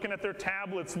times they're looking at their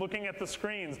tablets, looking at the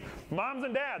screens. Moms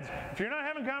and dads, if you're not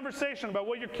having conversation about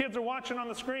what your kids are watching on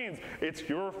the screens, it's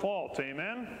your fault.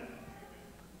 Amen?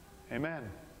 Amen.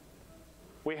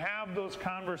 We have those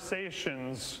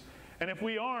conversations, and if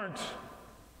we aren't,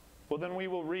 well, then we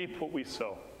will reap what we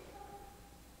sow.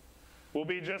 We'll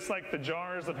be just like the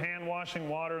jars of hand-washing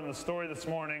water in the story this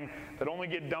morning that only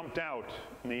get dumped out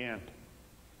in the end.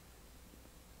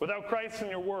 Without Christ in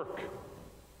your work,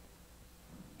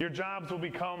 your jobs will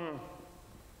become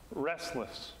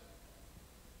restless.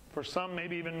 For some,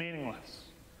 maybe even meaningless.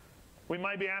 We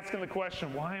might be asking the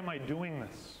question, why am I doing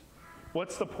this?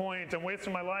 What's the point? I'm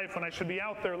wasting my life when I should be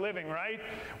out there living, right?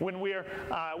 When we're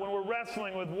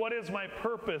wrestling with what is my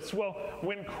purpose? Well,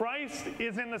 when Christ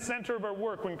is in the center of our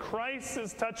work, when Christ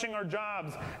is touching our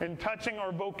jobs and touching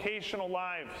our vocational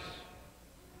lives,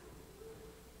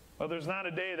 well, there's not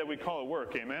a day that we call it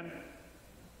work, amen?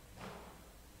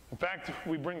 In fact,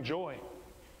 we bring joy.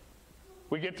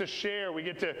 We get to share, we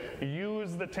get to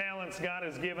use the talents God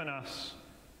has given us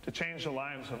to change the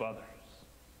lives of others.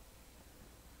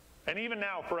 And even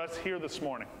now, for us here this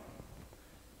morning,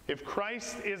 if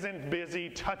Christ isn't busy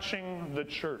touching the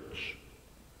church,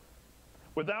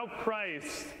 without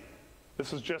Christ,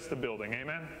 this is just a building,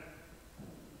 amen?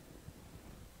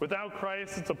 Without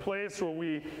Christ, it's a place where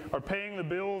we are paying the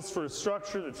bills for a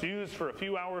structure that's used for a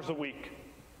few hours a week.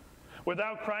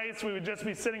 Without Christ, we would just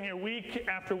be sitting here week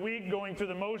after week going through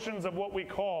the motions of what we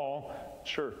call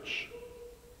church.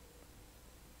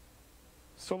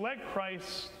 So let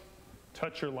Christ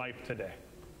touch your life today.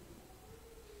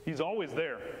 He's always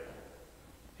there.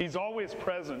 He's always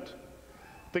present.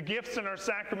 The gifts in our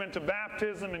sacrament of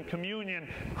baptism and communion,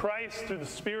 Christ through the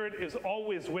Spirit is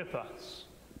always with us.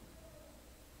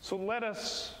 So let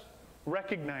us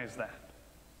Recognize that.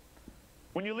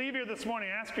 When you leave here this morning,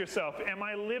 ask yourself, am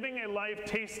I living a life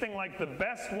tasting like the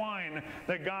best wine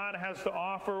that God has to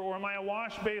offer, or am I a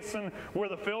wash basin where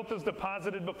the filth is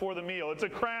deposited before the meal? It's a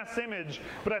crass image,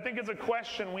 but I think it's a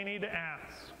question we need to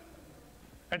ask.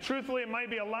 And truthfully, it might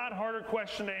be a lot harder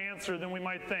question to answer than we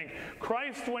might think.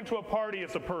 Christ went to a party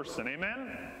as a person,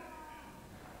 amen?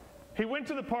 He went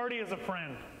to the party as a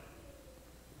friend.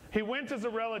 He went as a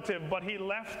relative, but he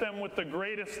left them with the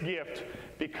greatest gift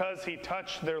because he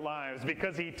touched their lives,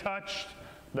 because he touched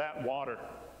that water.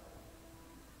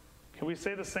 Can we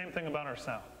say the same thing about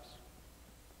ourselves?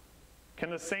 Can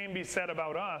the same be said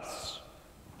about us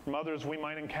from others we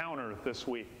might encounter this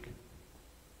week?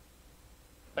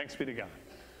 Thanks be to God.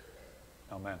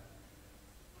 Amen.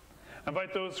 I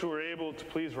invite those who are able to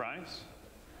please rise.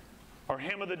 Our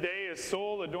hymn of the day is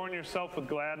Soul, Adorn Yourself with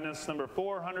Gladness, number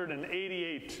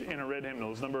 488 in our red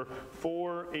hymnals, number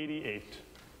 488.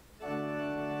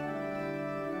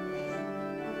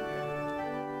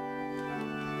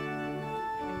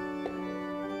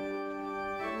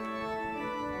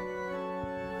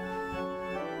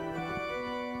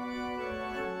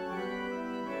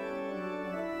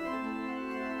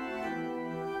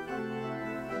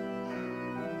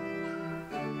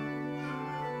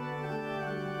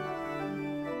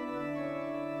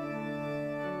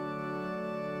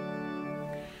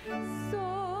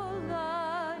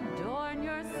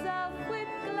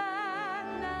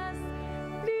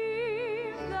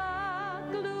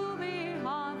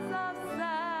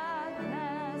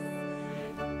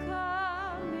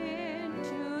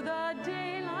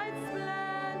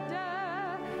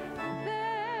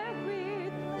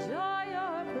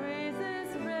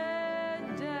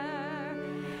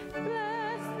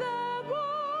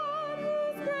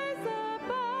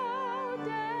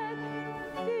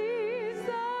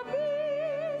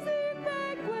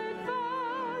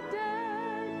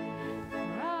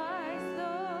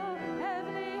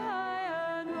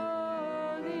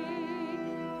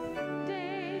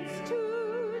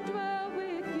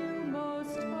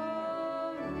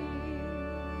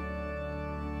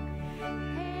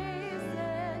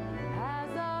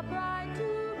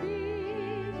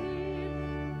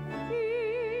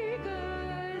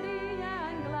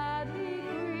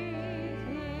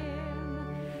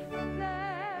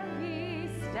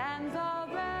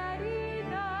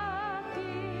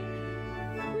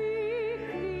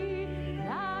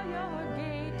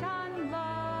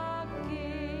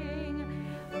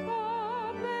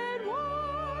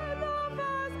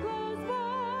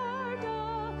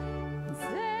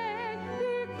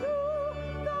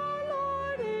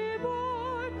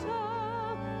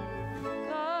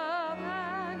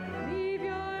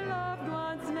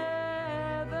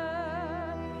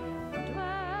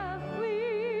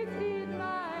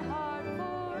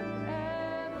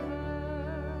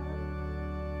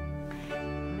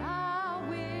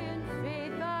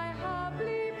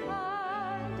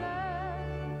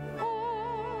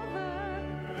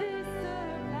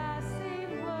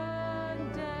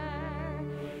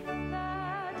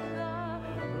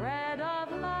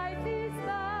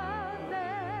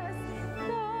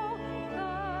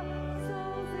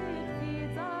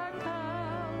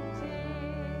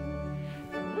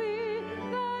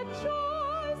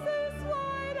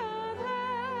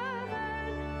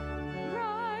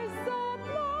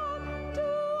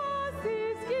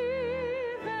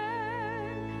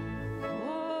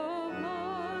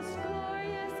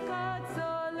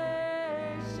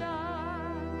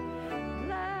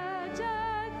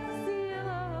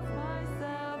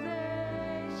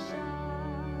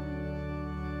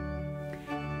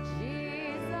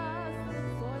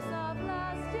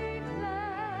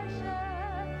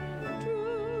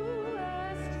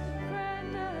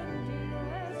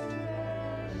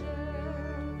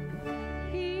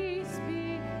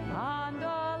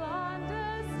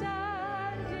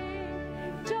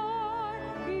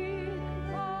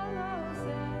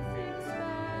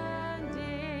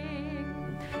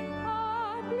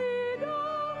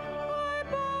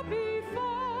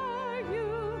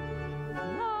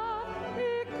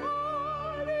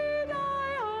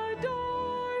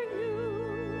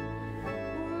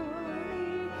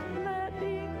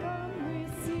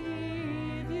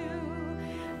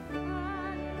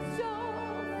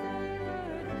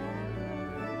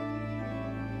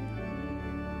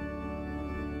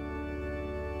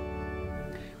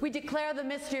 We declare the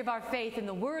mystery of our faith in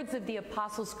the words of the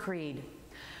Apostles' Creed.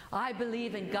 I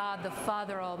believe in God the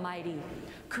Father Almighty,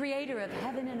 creator of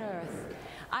heaven and earth.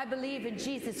 I believe in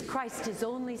Jesus Christ, his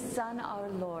only Son, our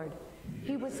Lord.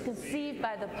 He was conceived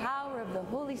by the power of the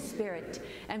Holy Spirit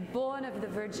and born of the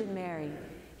Virgin Mary.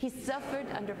 He suffered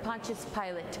under Pontius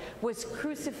Pilate, was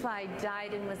crucified,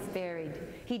 died, and was buried.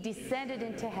 He descended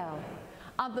into hell.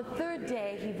 On the third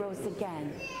day, he rose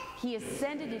again. He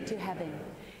ascended into heaven.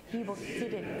 He will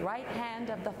sit at the right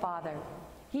hand of the Father.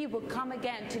 He will come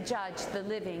again to judge the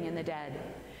living and the dead.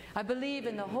 I believe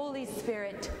in the Holy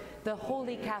Spirit, the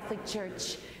Holy Catholic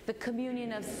Church, the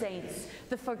communion of saints,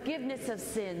 the forgiveness of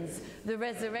sins, the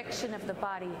resurrection of the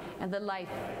body, and the life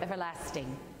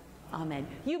everlasting. Amen.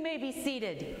 You may be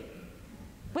seated.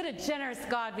 What a generous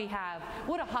God we have.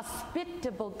 What a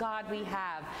hospitable God we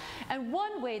have. And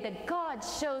one way that God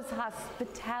shows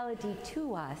hospitality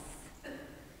to us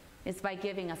is by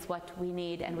giving us what we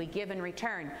need, and we give in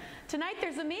return. Tonight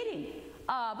there's a meeting.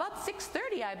 About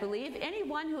 6:30, I believe.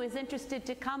 Anyone who is interested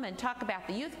to come and talk about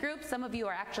the youth group, some of you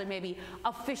are actually maybe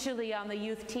officially on the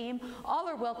youth team, all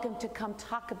are welcome to come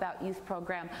talk about youth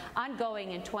program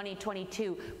ongoing in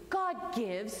 2022. God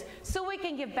gives so we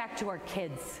can give back to our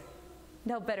kids.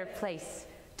 No better place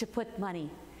to put money.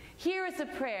 Here is a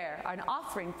prayer, an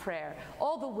offering prayer,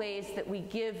 all the ways that we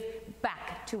give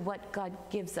back to what God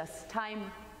gives us,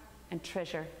 time and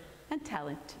treasure and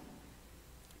talent.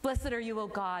 Blessed are you, O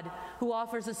God, who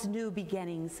offers us new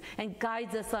beginnings and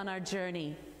guides us on our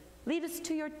journey. Lead us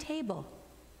to your table.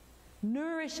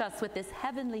 Nourish us with this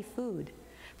heavenly food.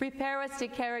 Prepare us to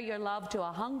carry your love to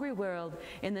a hungry world.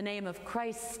 In the name of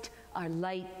Christ, our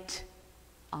light.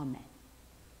 Amen.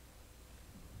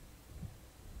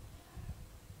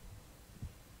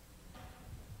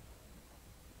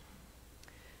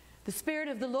 The Spirit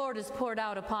of the Lord is poured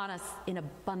out upon us in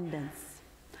abundance,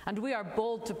 and we are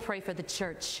bold to pray for the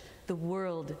church, the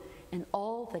world, and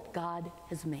all that God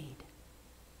has made.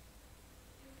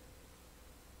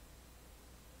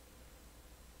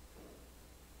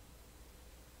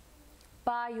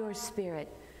 By your Spirit,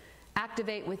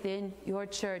 activate within your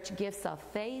church gifts of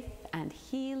faith and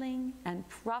healing and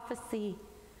prophecy.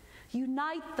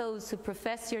 Unite those who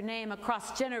profess your name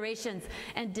across generations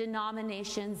and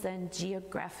denominations and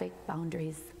geographic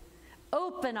boundaries.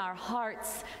 Open our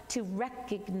hearts to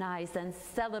recognize and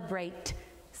celebrate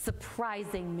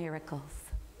surprising miracles.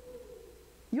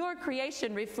 Your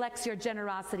creation reflects your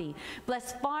generosity.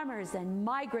 Bless farmers and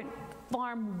migrant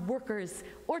farm workers,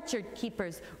 orchard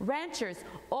keepers, ranchers,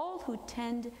 all who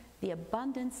tend the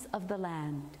abundance of the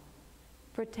land.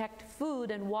 Protect food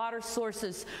and water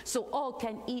sources so all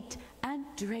can eat and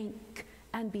drink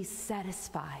and be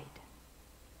satisfied.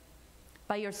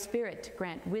 By your Spirit,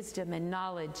 grant wisdom and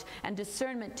knowledge and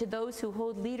discernment to those who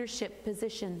hold leadership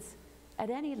positions at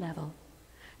any level.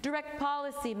 Direct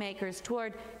policymakers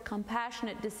toward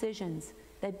compassionate decisions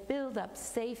that build up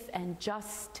safe and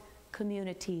just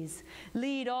communities.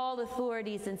 Lead all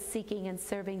authorities in seeking and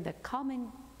serving the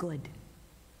common good.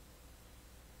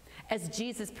 As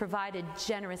Jesus provided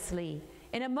generously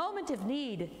in a moment of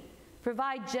need,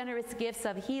 provide generous gifts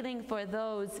of healing for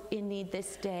those in need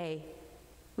this day.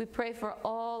 We pray for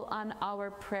all on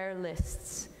our prayer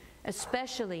lists,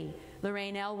 especially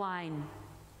Lorraine Elwine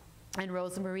and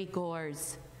Rosemarie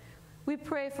Gores. We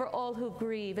pray for all who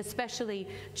grieve, especially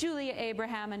Julia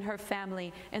Abraham and her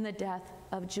family in the death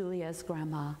of Julia's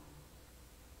grandma.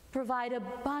 Provide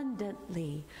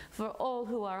abundantly for all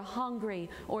who are hungry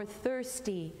or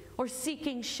thirsty or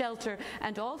seeking shelter,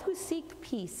 and all who seek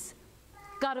peace.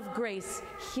 God of grace,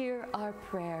 hear our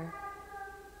prayer.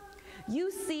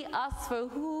 You see us for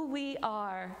who we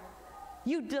are.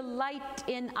 You delight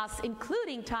in us,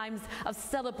 including times of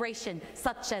celebration,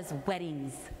 such as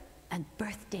weddings and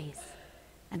birthdays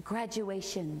and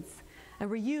graduations and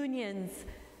reunions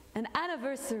and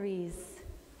anniversaries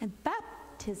and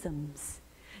baptisms.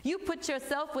 You put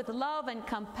yourself with love and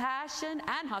compassion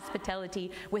and hospitality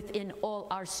within all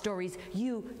our stories.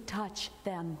 You touch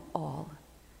them all.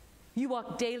 You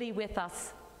walk daily with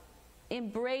us.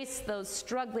 Embrace those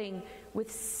struggling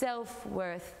with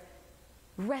self-worth,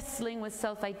 wrestling with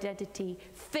self-identity,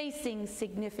 facing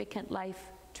significant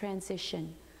life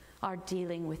transition, are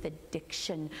dealing with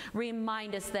addiction.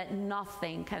 Remind us that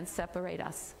nothing can separate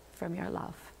us from your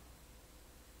love.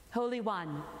 Holy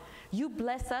One, you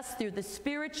bless us through the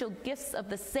spiritual gifts of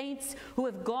the saints who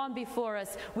have gone before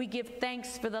us. We give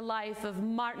thanks for the life of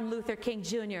Martin Luther King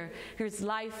Jr., whose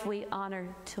life we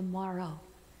honor tomorrow,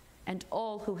 and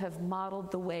all who have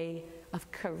modeled the way of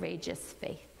courageous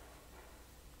faith.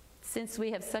 Since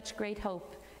we have such great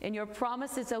hope in your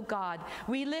promises, O God,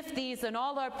 we lift these and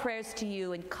all our prayers to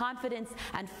you in confidence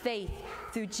and faith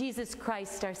through Jesus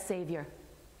Christ, our Savior.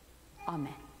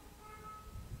 Amen.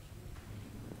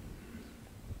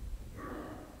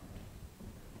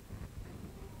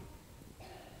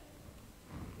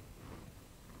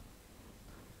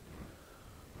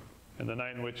 In the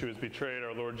night in which he was betrayed,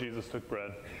 our Lord Jesus took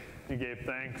bread. He gave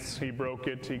thanks, he broke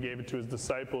it, he gave it to his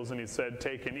disciples, and he said,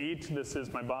 "Take and eat, this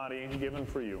is my body given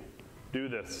for you. Do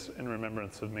this in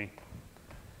remembrance of me."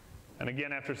 And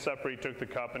again after supper he took the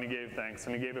cup and he gave thanks,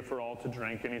 and he gave it for all to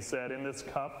drink, and he said, "In this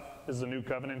cup is the new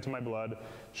covenant in my blood,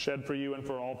 shed for you and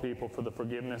for all people for the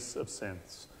forgiveness of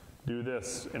sins. Do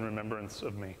this in remembrance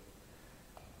of me."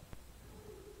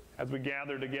 As we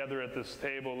gather together at this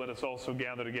table, let us also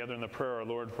gather together in the prayer our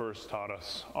Lord first taught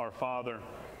us. Our Father,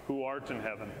 who art in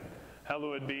heaven,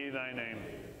 hallowed be thy name.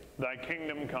 Thy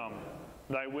kingdom come,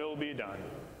 thy will be done,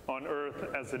 on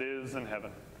earth as it is in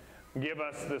heaven. Give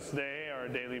us this day our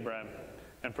daily bread,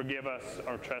 and forgive us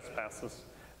our trespasses,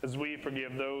 as we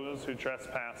forgive those who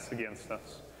trespass against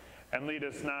us. And lead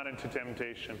us not into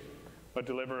temptation, but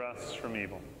deliver us from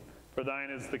evil. For thine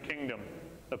is the kingdom,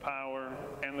 the power,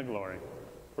 and the glory,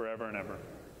 forever and ever.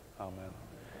 Amen.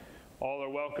 All are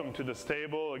welcome to this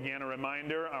table. Again, a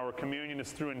reminder, our communion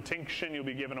is through intinction. You'll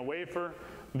be given a wafer.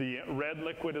 The red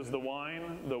liquid is the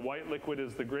wine. The white liquid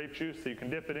is the grape juice that you can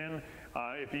dip it in.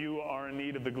 If you are in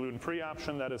need of the gluten-free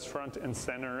option, that is front and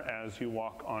center as you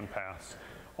walk on past.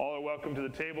 All are welcome to the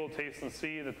table. Taste and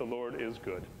see that the Lord is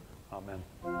good. Amen.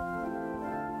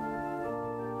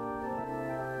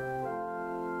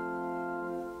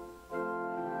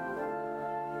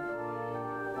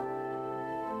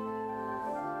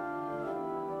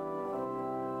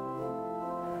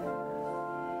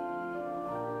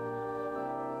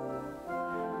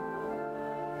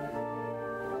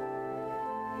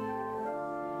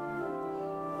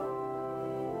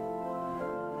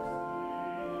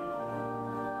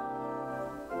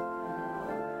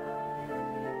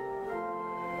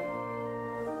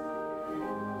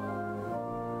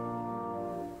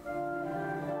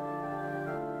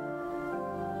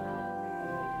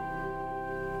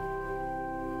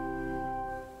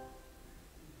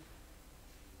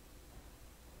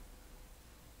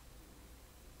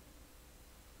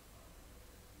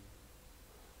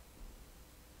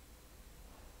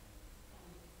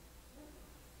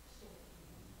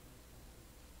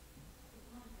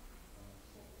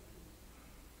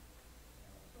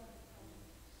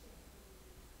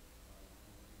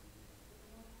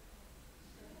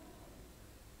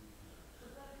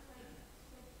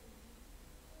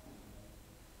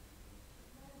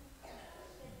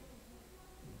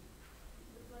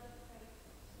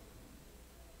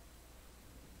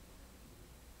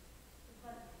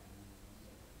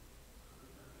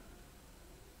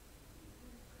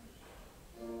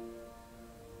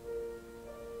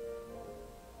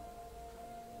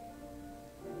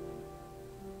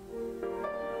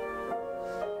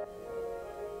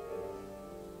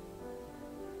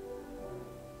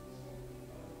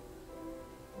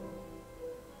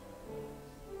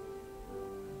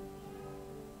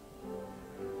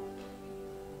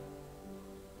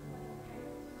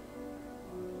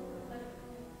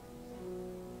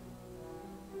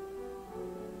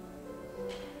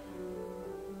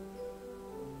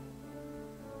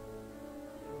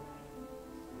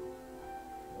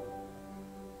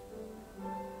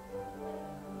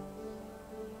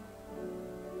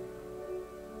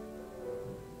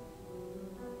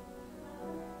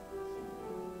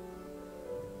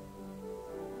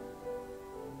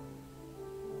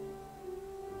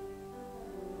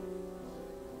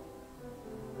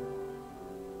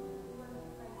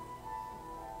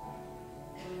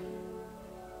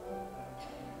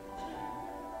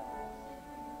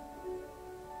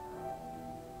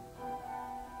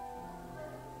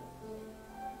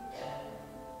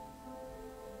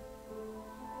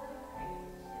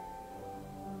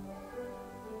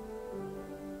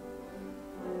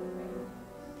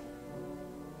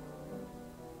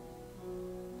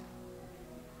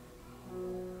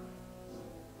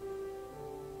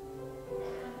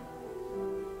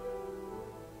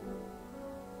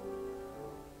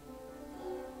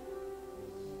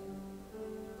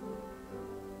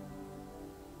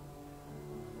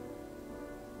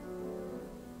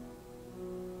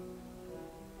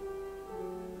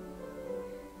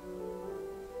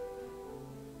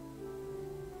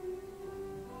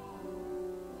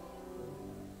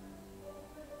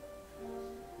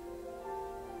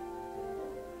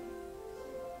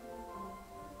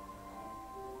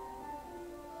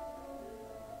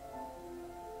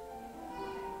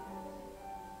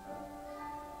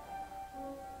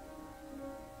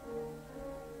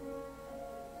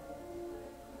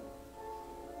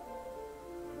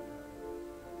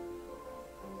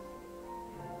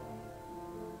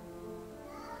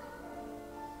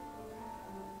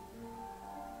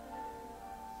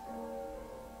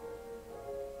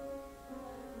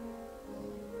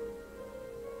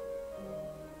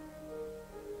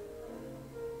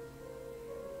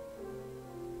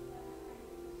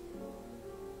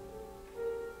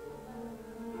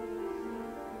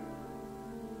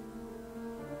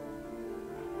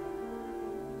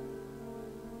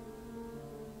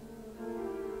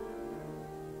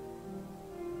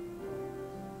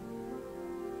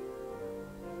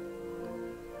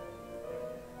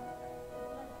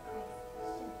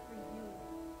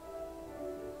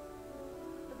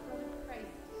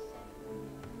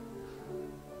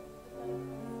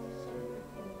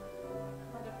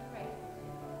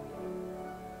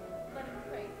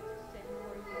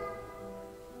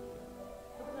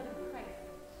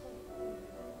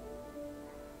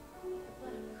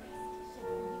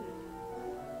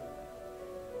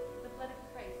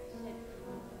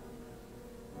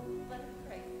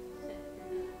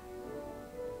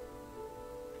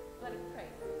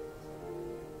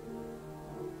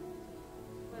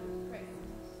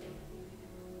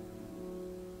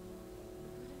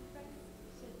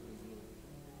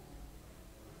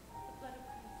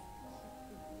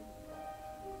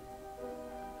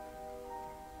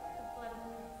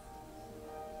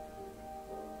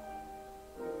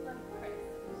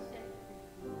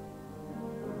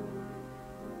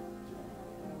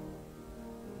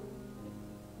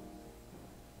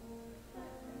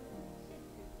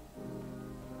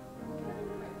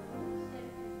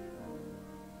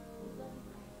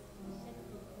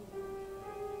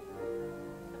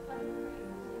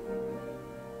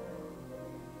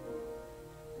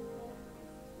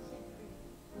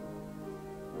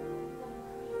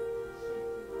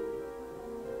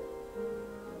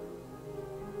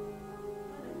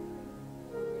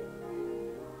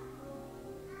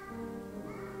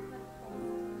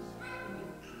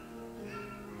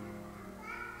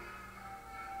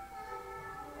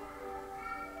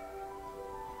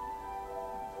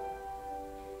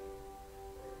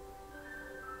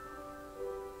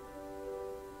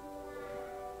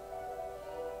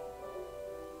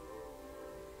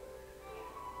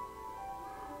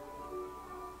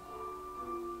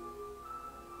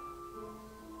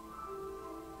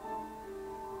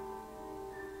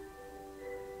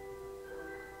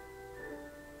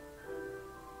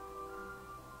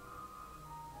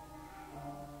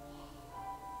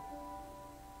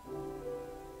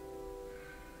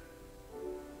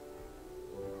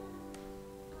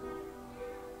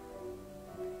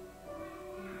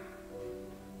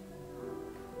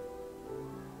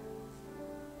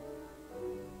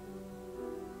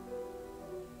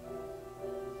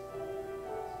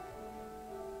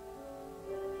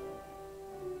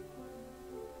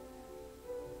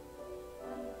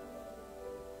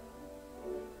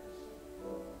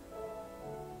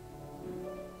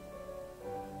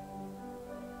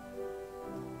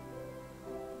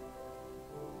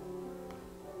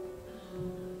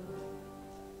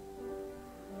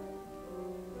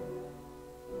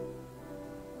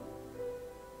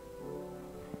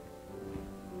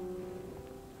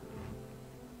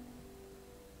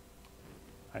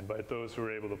 I invite those who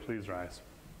are able to please rise.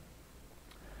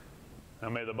 Now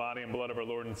may the body and blood of our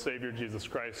Lord and Savior Jesus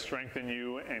Christ strengthen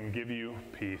you and give you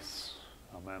peace.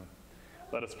 Amen.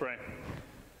 Let us pray.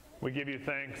 We give you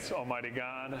thanks, Almighty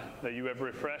God, that you have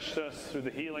refreshed us through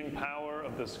the healing power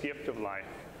of this gift of life.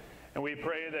 And we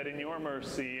pray that in your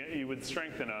mercy you would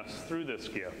strengthen us through this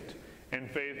gift, in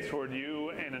faith toward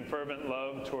you and in fervent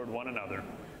love toward one another,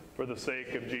 for the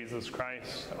sake of Jesus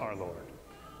Christ our Lord.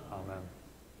 Amen.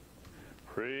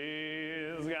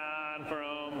 Praise God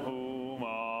from whom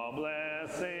all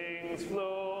blessings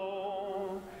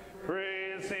flow.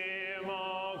 Praise him,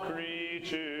 all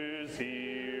creatures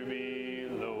here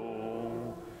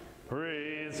below.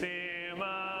 Praise him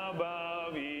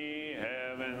above, ye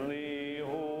heavenly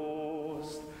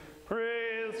host.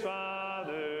 Praise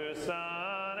Father,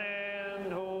 Son,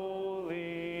 and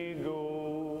Holy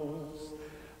Ghost.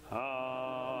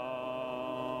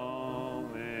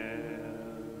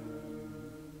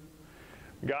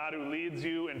 God, who leads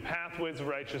you in pathways of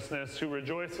righteousness, who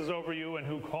rejoices over you and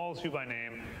who calls you by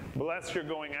name, bless your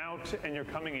going out and your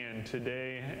coming in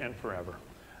today and forever.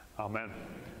 Amen.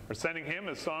 Our sending hymn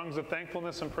is Songs of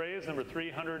Thankfulness and Praise, number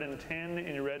 310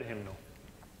 in your red hymnal.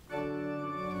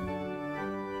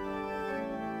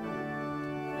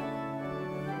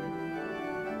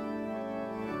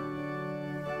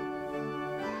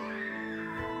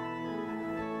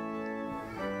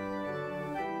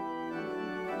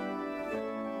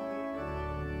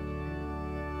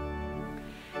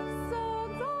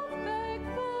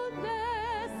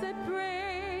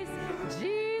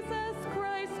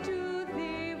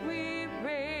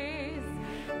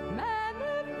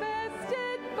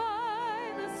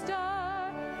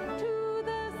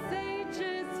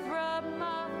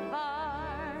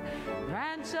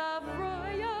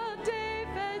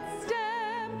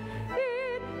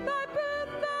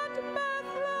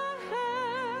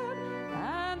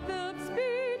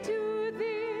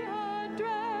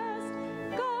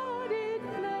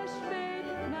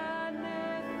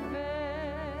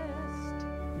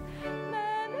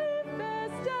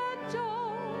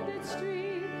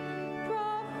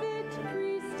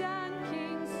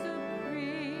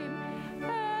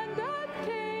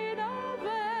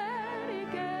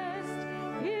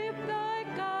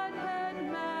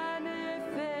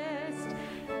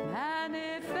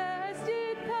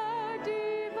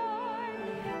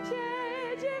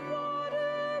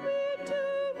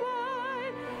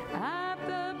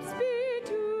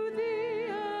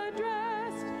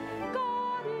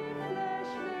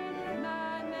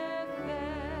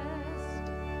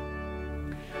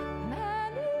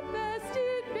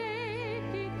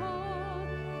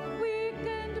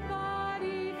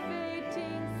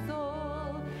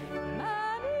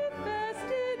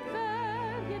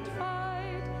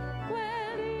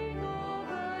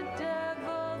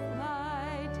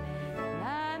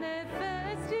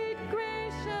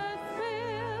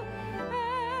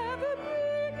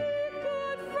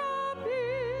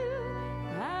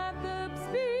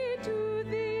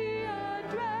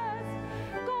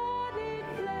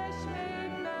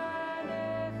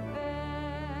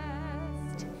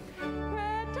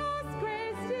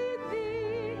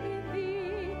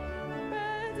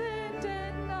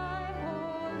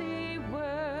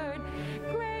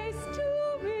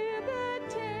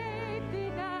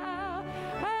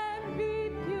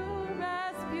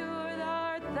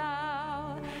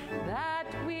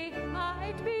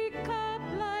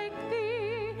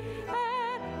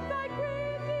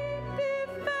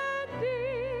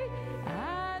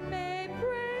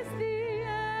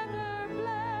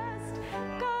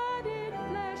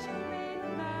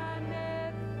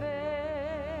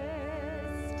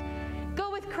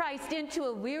 Christ into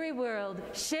a weary world.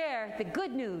 Share the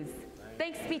good news.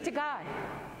 Thanks be to God.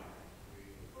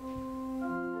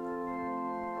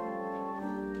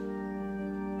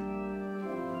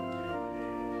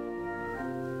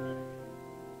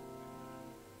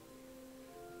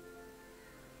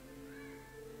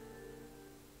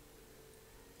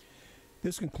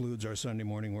 This concludes our Sunday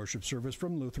morning worship service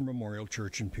from Lutheran Memorial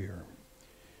Church in Pierre.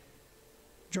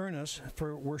 Join us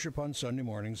for worship on Sunday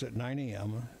mornings at 9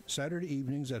 a.m., Saturday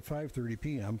evenings at 5:30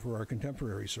 p.m. for our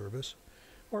contemporary service,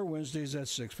 or Wednesdays at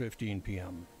 6:15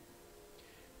 p.m.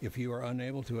 If you are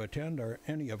unable to attend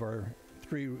any of our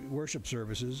 3 worship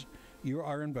services, you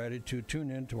are invited to tune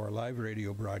in to our live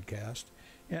radio broadcast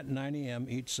at 9 a.m.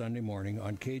 each Sunday morning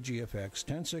on KGFX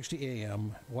 1060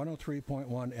 AM,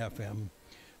 103.1 FM,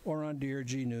 or on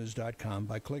drgnews.com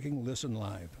by clicking Listen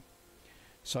Live.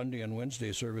 Sunday and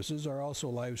Wednesday services are also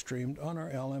live streamed on our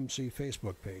LMC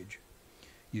Facebook page.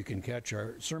 You can catch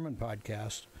our sermon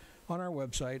podcast on our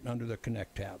website under the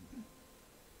Connect tab.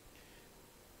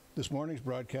 This morning's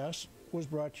broadcast was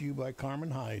brought to you by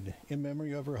Carmen Hyde in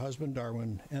memory of her husband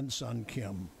Darwin and son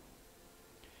Kim.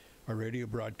 Our radio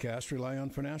broadcasts rely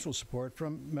on financial support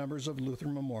from members of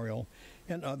Lutheran Memorial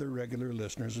and other regular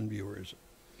listeners and viewers.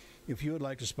 If you would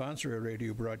like to sponsor a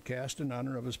radio broadcast in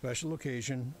honor of a special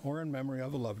occasion or in memory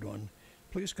of a loved one,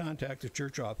 please contact the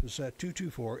church office at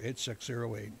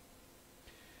 224-8608.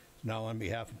 Now, on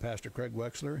behalf of Pastor Craig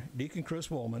Wexler, Deacon Kris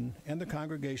Wollman, and the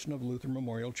congregation of Lutheran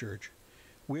Memorial Church,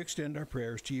 we extend our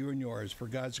prayers to you and yours for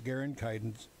God's care and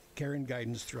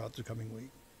guidance throughout the coming week.